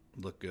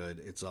 Looked good.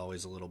 It's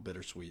always a little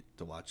bittersweet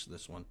to watch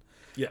this one.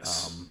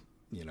 Yes.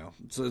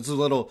 So it's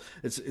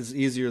it's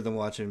easier than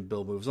watching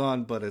Bill Moves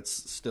On, but it's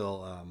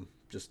still,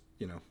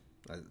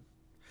 I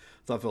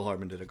thought Phil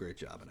Hartman did a great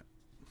job in it.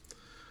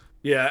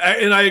 Yeah,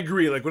 and I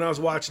agree. Like when I was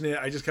watching it,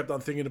 I just kept on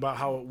thinking about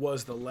how it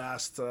was the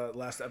last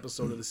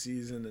episode of the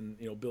season,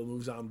 and Bill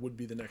Moves On would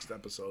be the next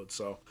episode.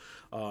 So,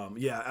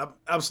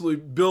 absolutely,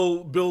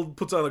 Bill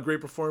puts on a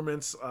great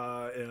performance,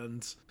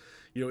 and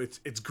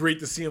it's great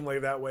to see him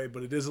like that way.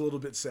 But it is a little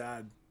bit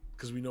sad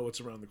because we know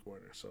what's around the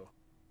corner. So,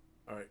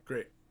 all right,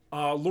 great.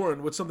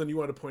 Lauren, what's something you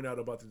want to point out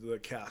about the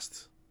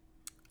cast?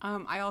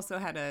 I also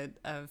had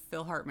a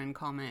Phil Hartman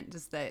comment,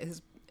 just that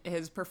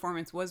his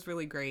performance was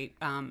really great,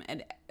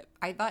 and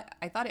I thought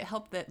it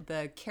helped that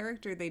the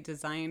character they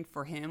designed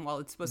for him, while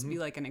it's supposed to be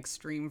like an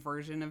extreme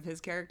version of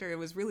his character, it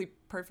was really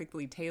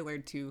perfectly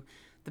tailored to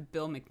the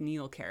Bill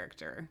McNeil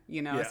character,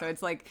 Yeah. So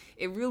it's like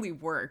it really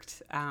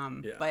worked.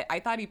 But I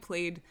thought he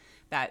played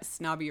that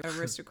snobby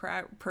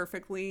aristocrat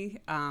perfectly.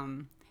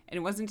 And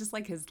it wasn't just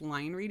like his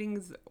line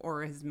readings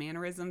or his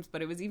mannerisms,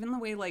 but it was even the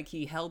way like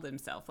he held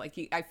himself.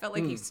 Like I felt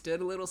like he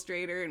stood a little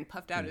straighter and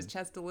puffed out his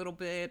chest a little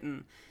bit,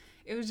 and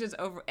it was just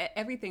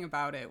everything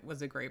about it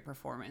was a great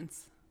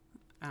performance.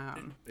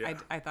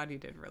 I thought he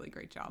did a really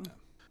great job.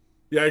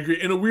 Yeah, I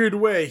agree. In a weird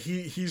way,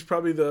 he's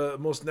probably the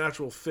most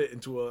natural fit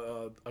into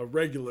a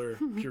regular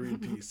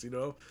period piece,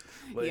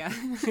 Like, Yeah.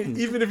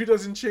 Even if he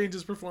doesn't change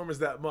his performance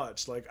that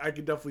much, like I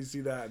could definitely see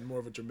that in more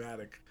of a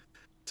dramatic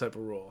type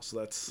of role. So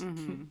that's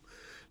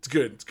it's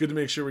good. It's good to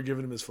make sure we're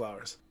giving him his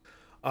flowers.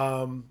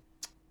 So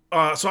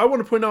I want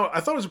to point out,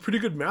 I thought it was a pretty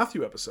good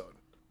Matthew episode.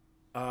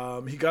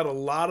 He got a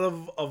lot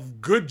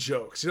of good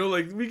jokes.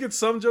 Like we get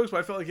some jokes, but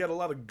I felt like he had a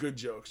lot of good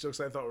jokes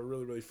I thought were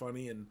really, really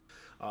funny. And,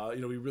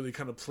 we really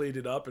kind of played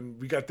it up, and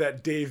we got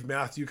that Dave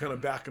Matthew kind of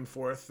back and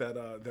forth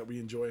that we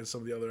enjoy in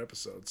some of the other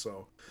episodes.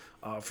 So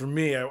for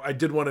me, I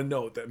did want to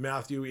note that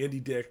Matthew, Andy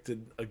Dick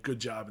did a good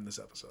job in this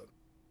episode.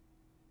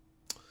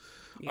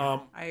 Yeah,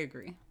 I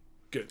agree.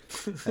 Good.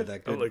 Had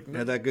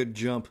that good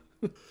jump.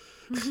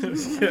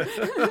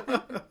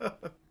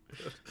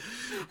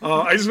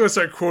 I just want to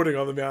start quoting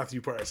on the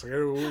Matthew parts. Like,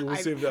 we'll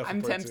save that for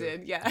I'm part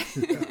tempted. two. Yeah.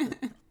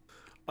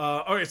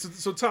 All right.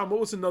 So Tom, what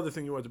was another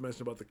thing you wanted to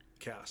mention about the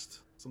cast?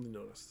 Something you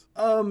noticed?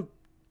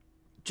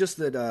 Just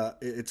that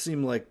it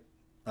seemed like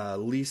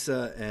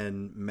Lisa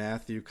and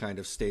Matthew kind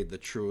of stayed the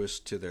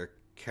truest to their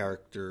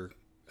character.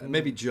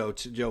 Maybe Joe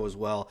as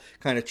well,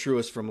 kind of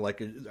truest from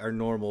like our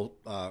normal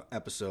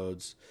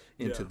episodes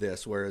into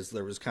this, whereas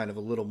there was kind of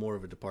a little more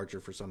of a departure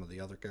for some of the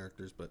other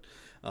characters, but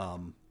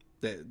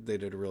they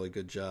did a really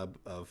good job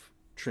of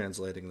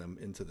translating them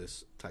into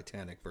this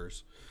Titanic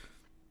verse.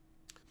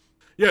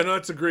 Yeah, no,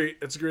 it's a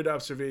great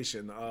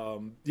observation.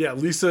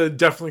 Lisa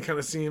definitely kind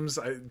of seems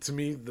to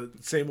me the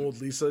same old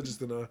Lisa,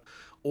 just in a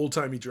old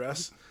timey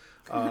dress,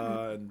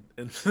 and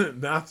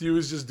Matthew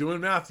is just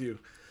doing Matthew,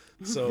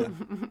 so.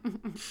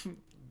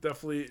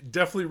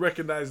 Definitely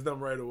recognize them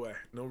right away.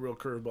 No real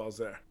curveballs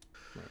there.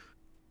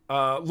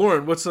 Right.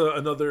 Lauren, what's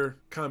another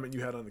comment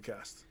you had on the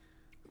cast?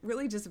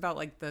 Really just about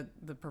like the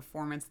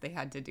performance they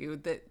had to do.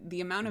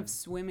 The amount of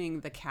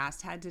swimming the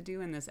cast had to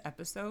do in this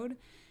episode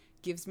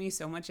gives me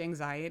so much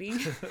anxiety.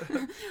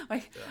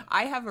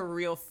 I have a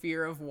real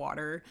fear of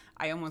water.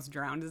 I almost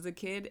drowned as a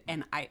kid,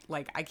 and I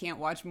can't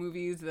watch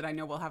movies that I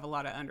know will have a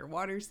lot of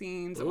underwater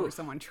scenes or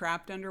someone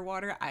trapped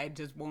underwater. I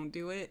just won't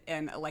do it.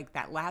 And like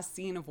that last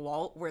scene of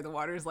Walt where the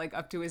water is like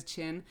up to his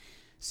chin,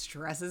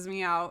 stresses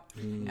me out.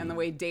 And the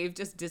way Dave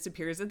just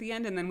disappears at the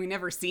end and then we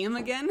never see him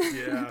again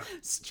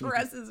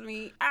stresses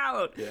me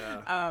out.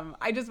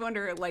 I just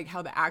wonder like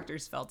how the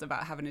actors felt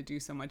about having to do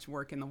so much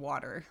work in the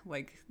water.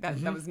 Like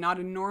that was not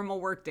a normal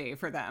work day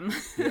for them.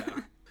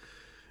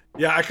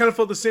 Yeah, I kind of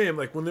felt the same.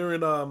 Like when they're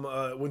in,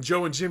 when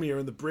Joe and Jimmy are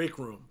in the break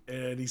room,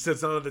 and he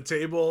sits down at the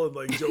table, and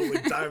like Joe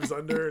like dives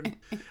under, and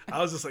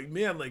I was just like,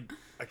 man, like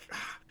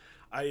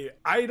I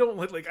don't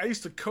like I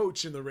used to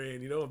coach in the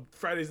rain, you know,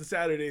 Fridays and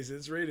Saturdays, and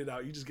it's rated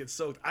out, you just get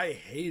soaked. I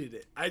hated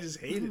it. I just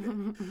hated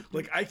it.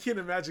 Like I can't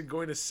imagine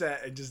going to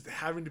set and just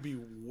having to be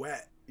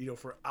wet, you know,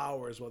 for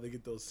hours while they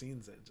get those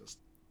scenes in. Just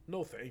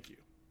no, thank you.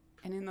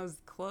 And in those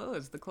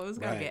clothes, the clothes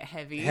gotta get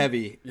heavy.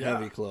 Heavy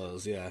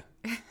clothes, yeah.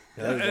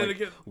 And like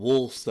again,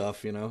 wool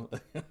stuff, you know.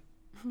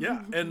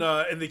 Yeah,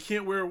 and they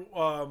can't wear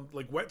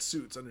like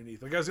wetsuits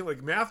underneath. Like I was saying,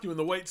 like Matthew in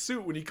the white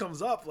suit when he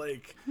comes up,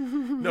 like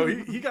no,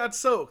 he got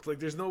soaked. Like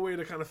there's no way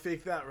to kind of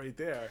fake that right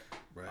there.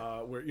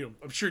 Right. Where you know,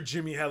 I'm sure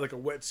Jimmy had like a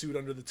wetsuit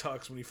under the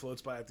tux when he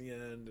floats by at the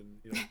end, and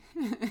you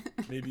know,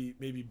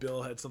 maybe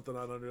Bill had something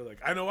on under. Like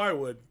I know I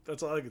would.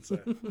 That's all I could say.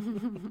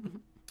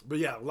 But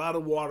yeah, a lot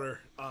of water,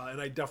 and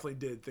I definitely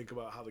did think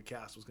about how the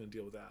cast was going to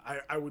deal with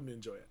that. I wouldn't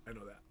enjoy it. I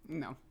know that.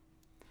 No,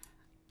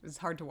 it's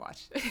hard to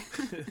watch.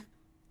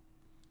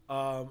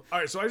 All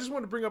right, so I just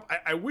want to bring up,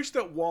 I wish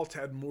that Walt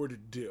had more to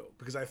do,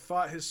 because I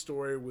thought his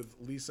story with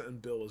Lisa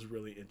and Bill was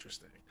really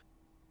interesting.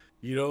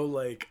 You know,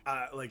 like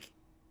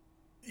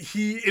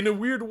he, in a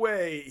weird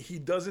way, he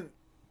doesn't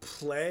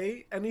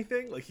play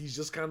anything. Like he's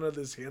just kind of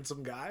this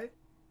handsome guy.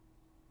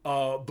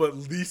 But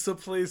Lisa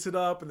plays it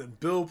up, and then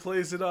Bill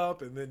plays it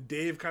up, and then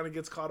Dave kind of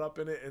gets caught up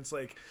in it. And it's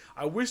like,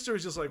 I wish there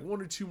was just like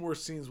one or two more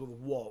scenes with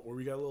Walt where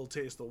we got a little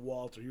taste of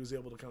Walt, or he was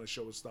able to kind of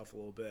show his stuff a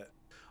little bit.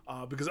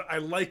 Because I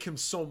like him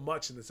so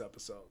much in this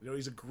episode. You know,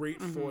 he's a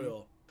great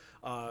foil.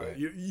 Right.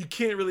 You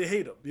can't really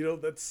hate him. You know,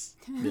 that's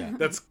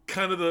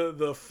kind of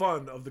the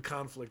fun of the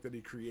conflict that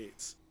he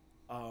creates.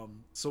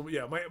 So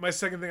yeah, my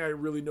second thing I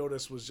really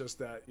noticed was just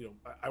that, you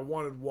know, I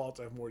wanted Walt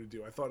to have more to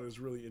do. I thought it was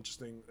really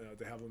interesting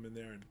to have him in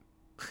there, and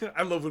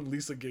I love when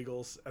Lisa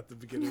giggles at the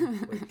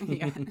beginning.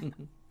 Like,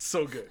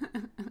 so good.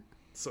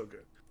 So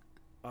good.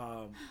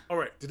 All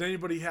right. Did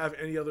anybody have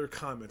any other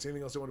comments?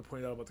 Anything else they want to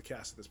point out about the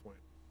cast at this point?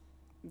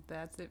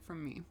 That's it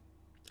from me.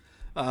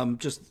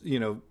 Just, you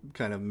know,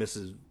 kind of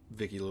Mrs.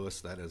 Vicki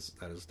Lewis. That is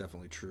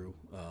definitely true.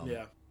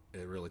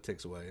 It really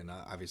takes away, and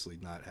obviously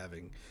not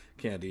having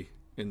Candy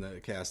in the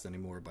cast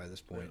anymore by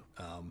this point.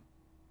 Yeah.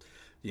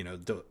 You know,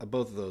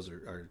 both of those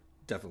are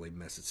definitely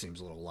missed. It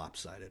seems a little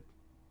lopsided.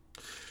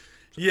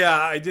 Yeah,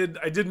 I did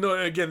know.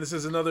 Again, this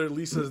is another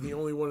Lisa's the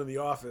only one in the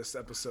Office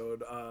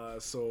episode.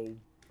 So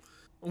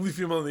only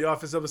female in the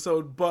Office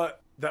episode,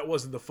 but that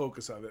wasn't the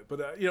focus of it.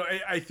 But you know,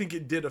 I think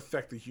it did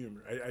affect the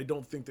humor. I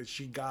don't think that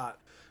she got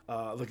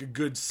like a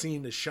good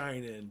scene to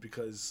shine in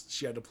because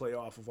she had to play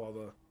off of all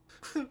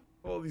the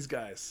all these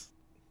guys.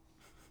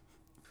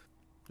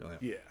 Oh,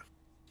 yeah.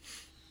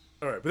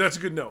 All right, but that's a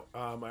good note.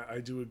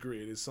 I do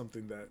agree. It is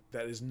something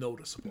that is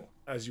noticeable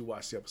as you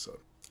watch the episode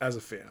as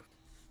a fan.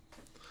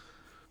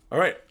 All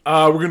right,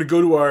 we're going to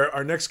go to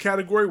our next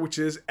category, which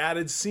is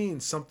added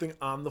scenes, something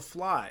on the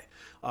fly.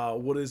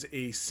 What is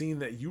a scene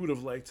that you would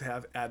have liked to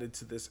have added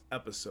to this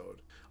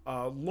episode?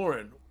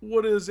 Lauren,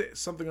 what is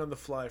something on the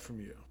fly from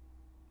you?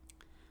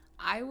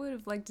 I would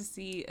have liked to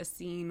see a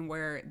scene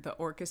where the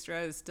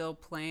orchestra is still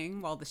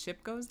playing while the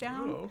ship goes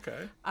down. Oh,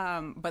 okay.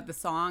 But the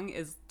song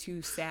is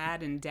too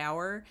sad and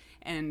dour.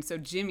 And so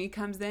Jimmy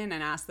comes in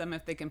and asks them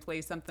if they can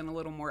play something a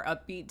little more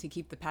upbeat to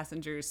keep the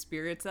passengers'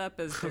 spirits up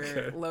as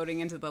they're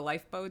loading into the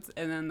lifeboats.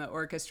 And then the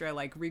orchestra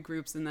like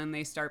regroups and then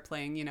they start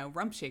playing, you know,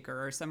 Rump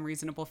Shaker or some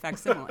reasonable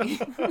facsimile.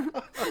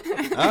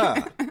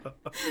 That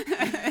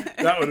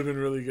would have been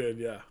really good,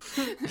 yeah.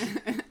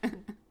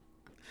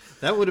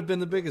 That would have been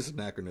the biggest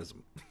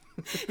anachronism.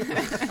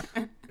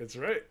 That's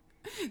right.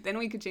 Then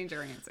we could change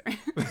our answer.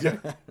 Yeah.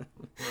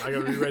 I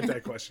gotta rewrite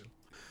that question.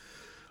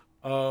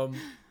 All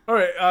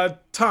right,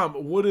 Tom,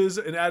 what is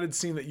an added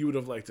scene that you would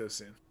have liked to have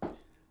seen?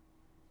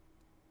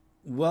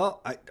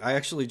 Well, I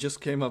actually just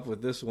came up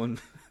with this one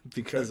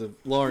because of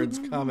Lauren's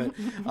comment.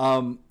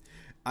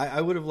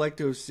 I would have liked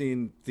to have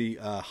seen the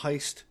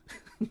heist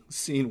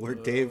scene where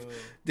Dave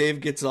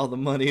gets all the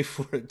money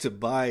to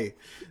buy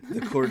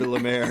the Coeur de la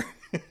Mer.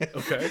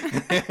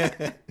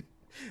 Okay.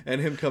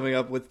 And him coming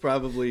up with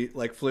probably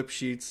like flip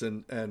sheets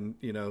and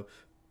you know,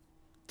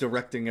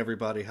 directing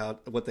everybody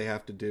what they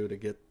have to do to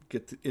get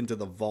into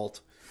the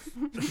vault.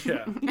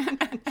 Yeah,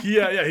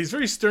 he's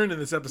very stern in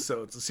this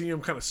episode. So seeing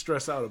him kind of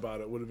stress out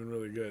about it would have been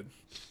really good.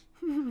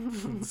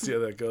 Let's see how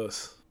that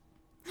goes.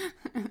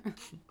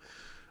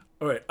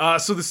 All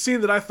right. So the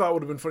scene that I thought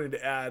would have been funny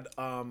to add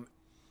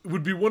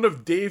would be one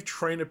of Dave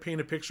trying to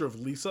paint a picture of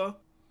Lisa,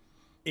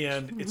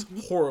 and it's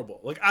horrible.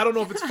 Like, I don't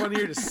know if it's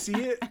funnier to see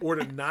it or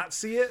to not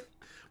see it,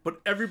 but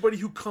everybody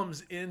who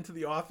comes into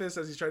the office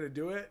as he's trying to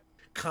do it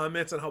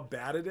comments on how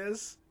bad it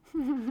is.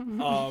 And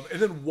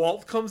then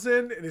Walt comes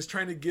in and is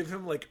trying to give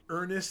him like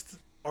earnest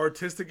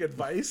artistic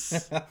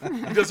advice.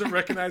 He doesn't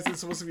recognize it's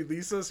supposed to be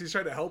Lisa, so he's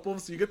trying to help him.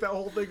 So you get that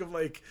whole thing of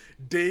like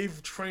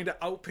Dave trying to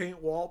outpaint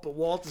Walt, but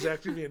Walt is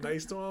actually being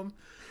nice to him.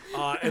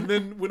 And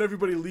then when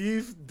everybody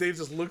leaves, Dave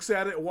just looks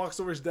at it, walks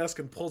over his desk,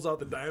 and pulls out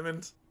the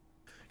diamond.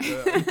 I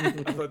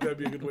thought that'd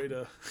be a good way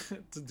to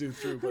do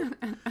through. But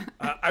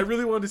I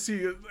really wanted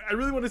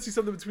to see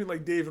something between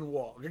like Dave and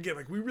Walt. Again,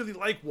 like we really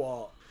like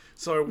Walt,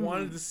 so I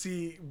wanted to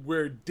see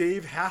where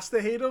Dave has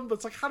to hate him. But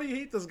it's like, how do you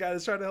hate this guy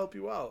that's trying to help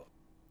you out?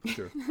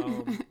 Sure.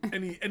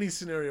 Any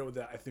scenario with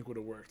that, I think would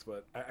have worked.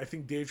 But I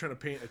think Dave trying to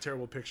paint a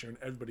terrible picture and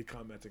everybody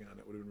commenting on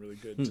it would have been really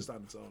good just on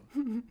its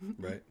own.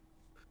 Right.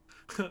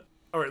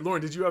 All right,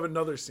 Lauren, did you have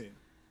another scene?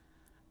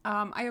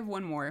 I have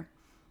one more.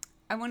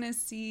 I want to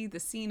see the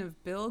scene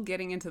of Bill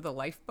getting into the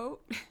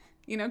lifeboat.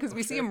 Because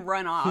we see him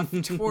run off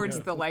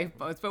towards the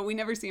lifeboats, but we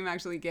never see him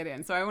actually get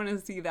in. So I want to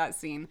see that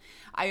scene.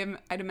 I'd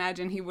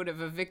imagine he would have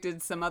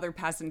evicted some other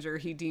passenger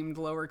he deemed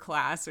lower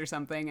class or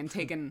something and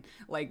taken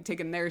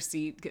their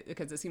seat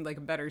because it seemed like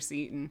a better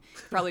seat, and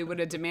probably would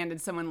have demanded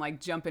someone like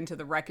jump into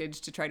the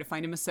wreckage to try to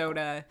find him a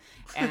soda.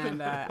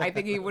 And I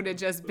think it would have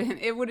just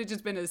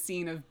been a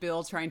scene of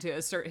Bill trying to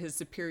assert his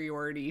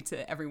superiority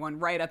to everyone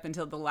right up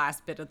until the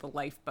last bit of the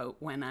lifeboat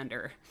went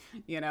under,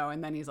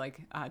 and then he's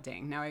like,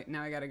 dang, now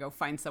I got to go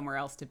find somewhere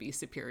else to be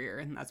superior,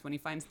 and that's when he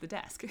finds the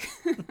desk.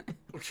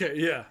 Okay,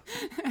 yeah.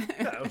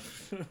 That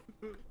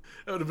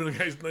would have been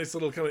a nice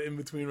little kind of in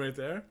between right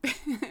there.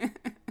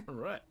 All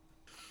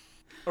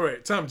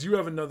right, Tom, do you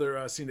have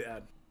another scene to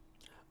add?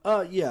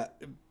 Yeah,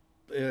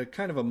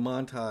 kind of a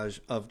montage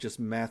of just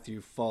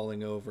Matthew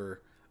falling overboard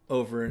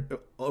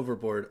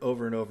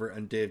over and over,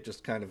 and Dave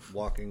just kind of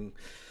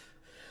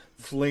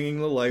flinging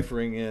the life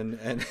ring in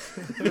and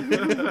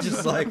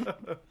just like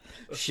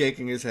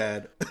shaking his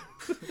head.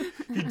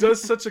 He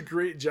does such a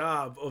great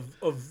job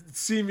of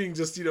seeming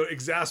just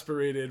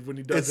exasperated when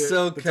he does it. It's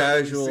so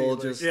casual,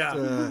 like, just yeah,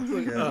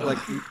 like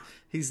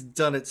he's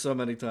done it so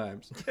many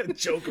times.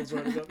 Joke comes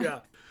running up,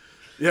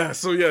 yeah.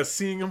 So yeah,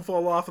 seeing him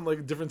fall off in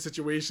like different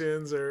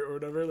situations or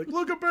whatever, like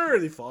look a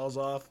bird, he falls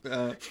off.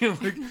 Like,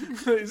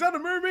 is that a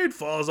mermaid?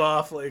 Falls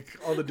off. Like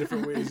all the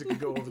different ways it could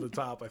go over the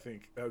top. I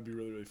think that would be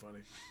really, really funny.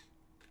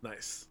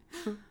 Nice.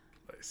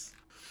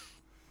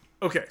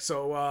 Okay,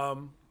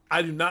 so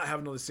I do not have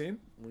another scene.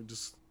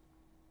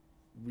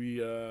 We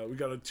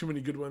got too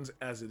many good ones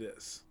as it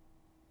is.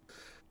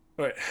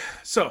 All right,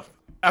 so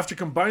after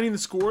combining the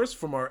scores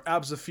from our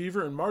Absa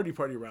Fever and Marty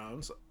Party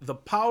rounds, the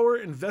power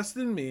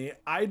invested in me,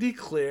 I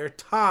declare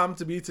Tom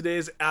to be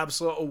today's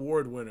Absa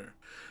Award winner.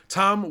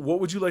 Tom, what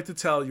would you like to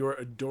tell your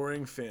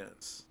adoring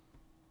fans?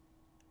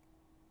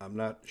 I'm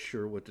not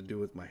sure what to do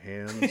with my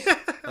hands.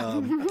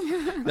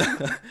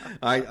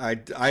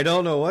 I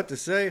don't know what to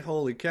say.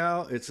 Holy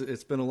cow!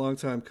 It's been a long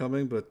time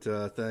coming, but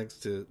thanks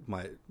to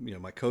my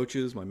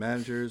coaches, my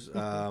managers,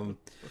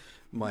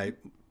 my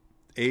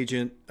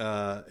agent,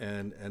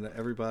 and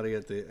everybody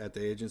at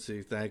the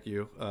agency. Thank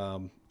you,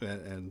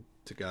 and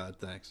to God,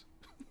 thanks.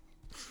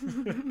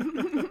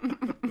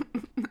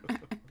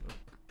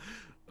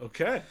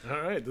 Okay,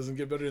 all right. Doesn't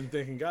get better than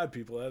thanking God,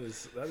 people. That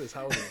is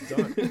how it's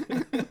done.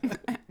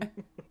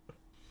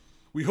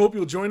 We hope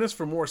you'll join us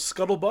for more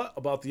scuttlebutt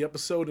about the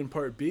episode in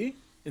Part B.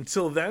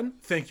 Until then,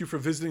 thank you for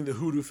visiting the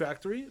Hoodoo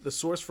Factory, the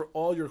source for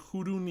all your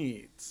hoodoo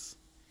needs.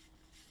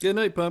 Good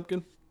night,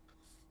 Pumpkin.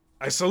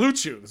 I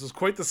salute you. This was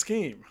quite the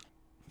scheme.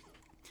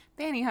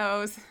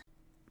 Pantyhose.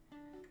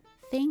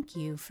 Thank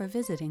you for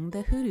visiting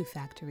the Hoodoo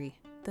Factory,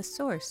 the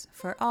source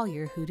for all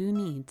your hoodoo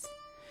needs.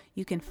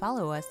 You can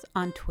follow us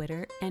on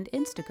Twitter and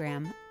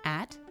Instagram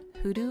at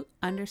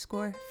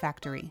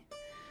hoodoo_factory.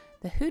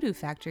 The Hoodoo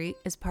Factory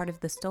is part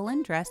of the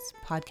Stolen Dress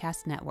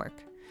Podcast Network.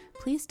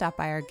 Please stop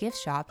by our gift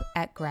shop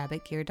at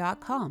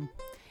grabitgear.com.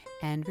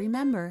 And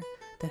remember,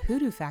 the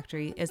Hoodoo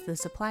Factory is the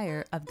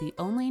supplier of the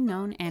only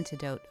known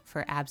antidote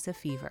for Absa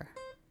fever.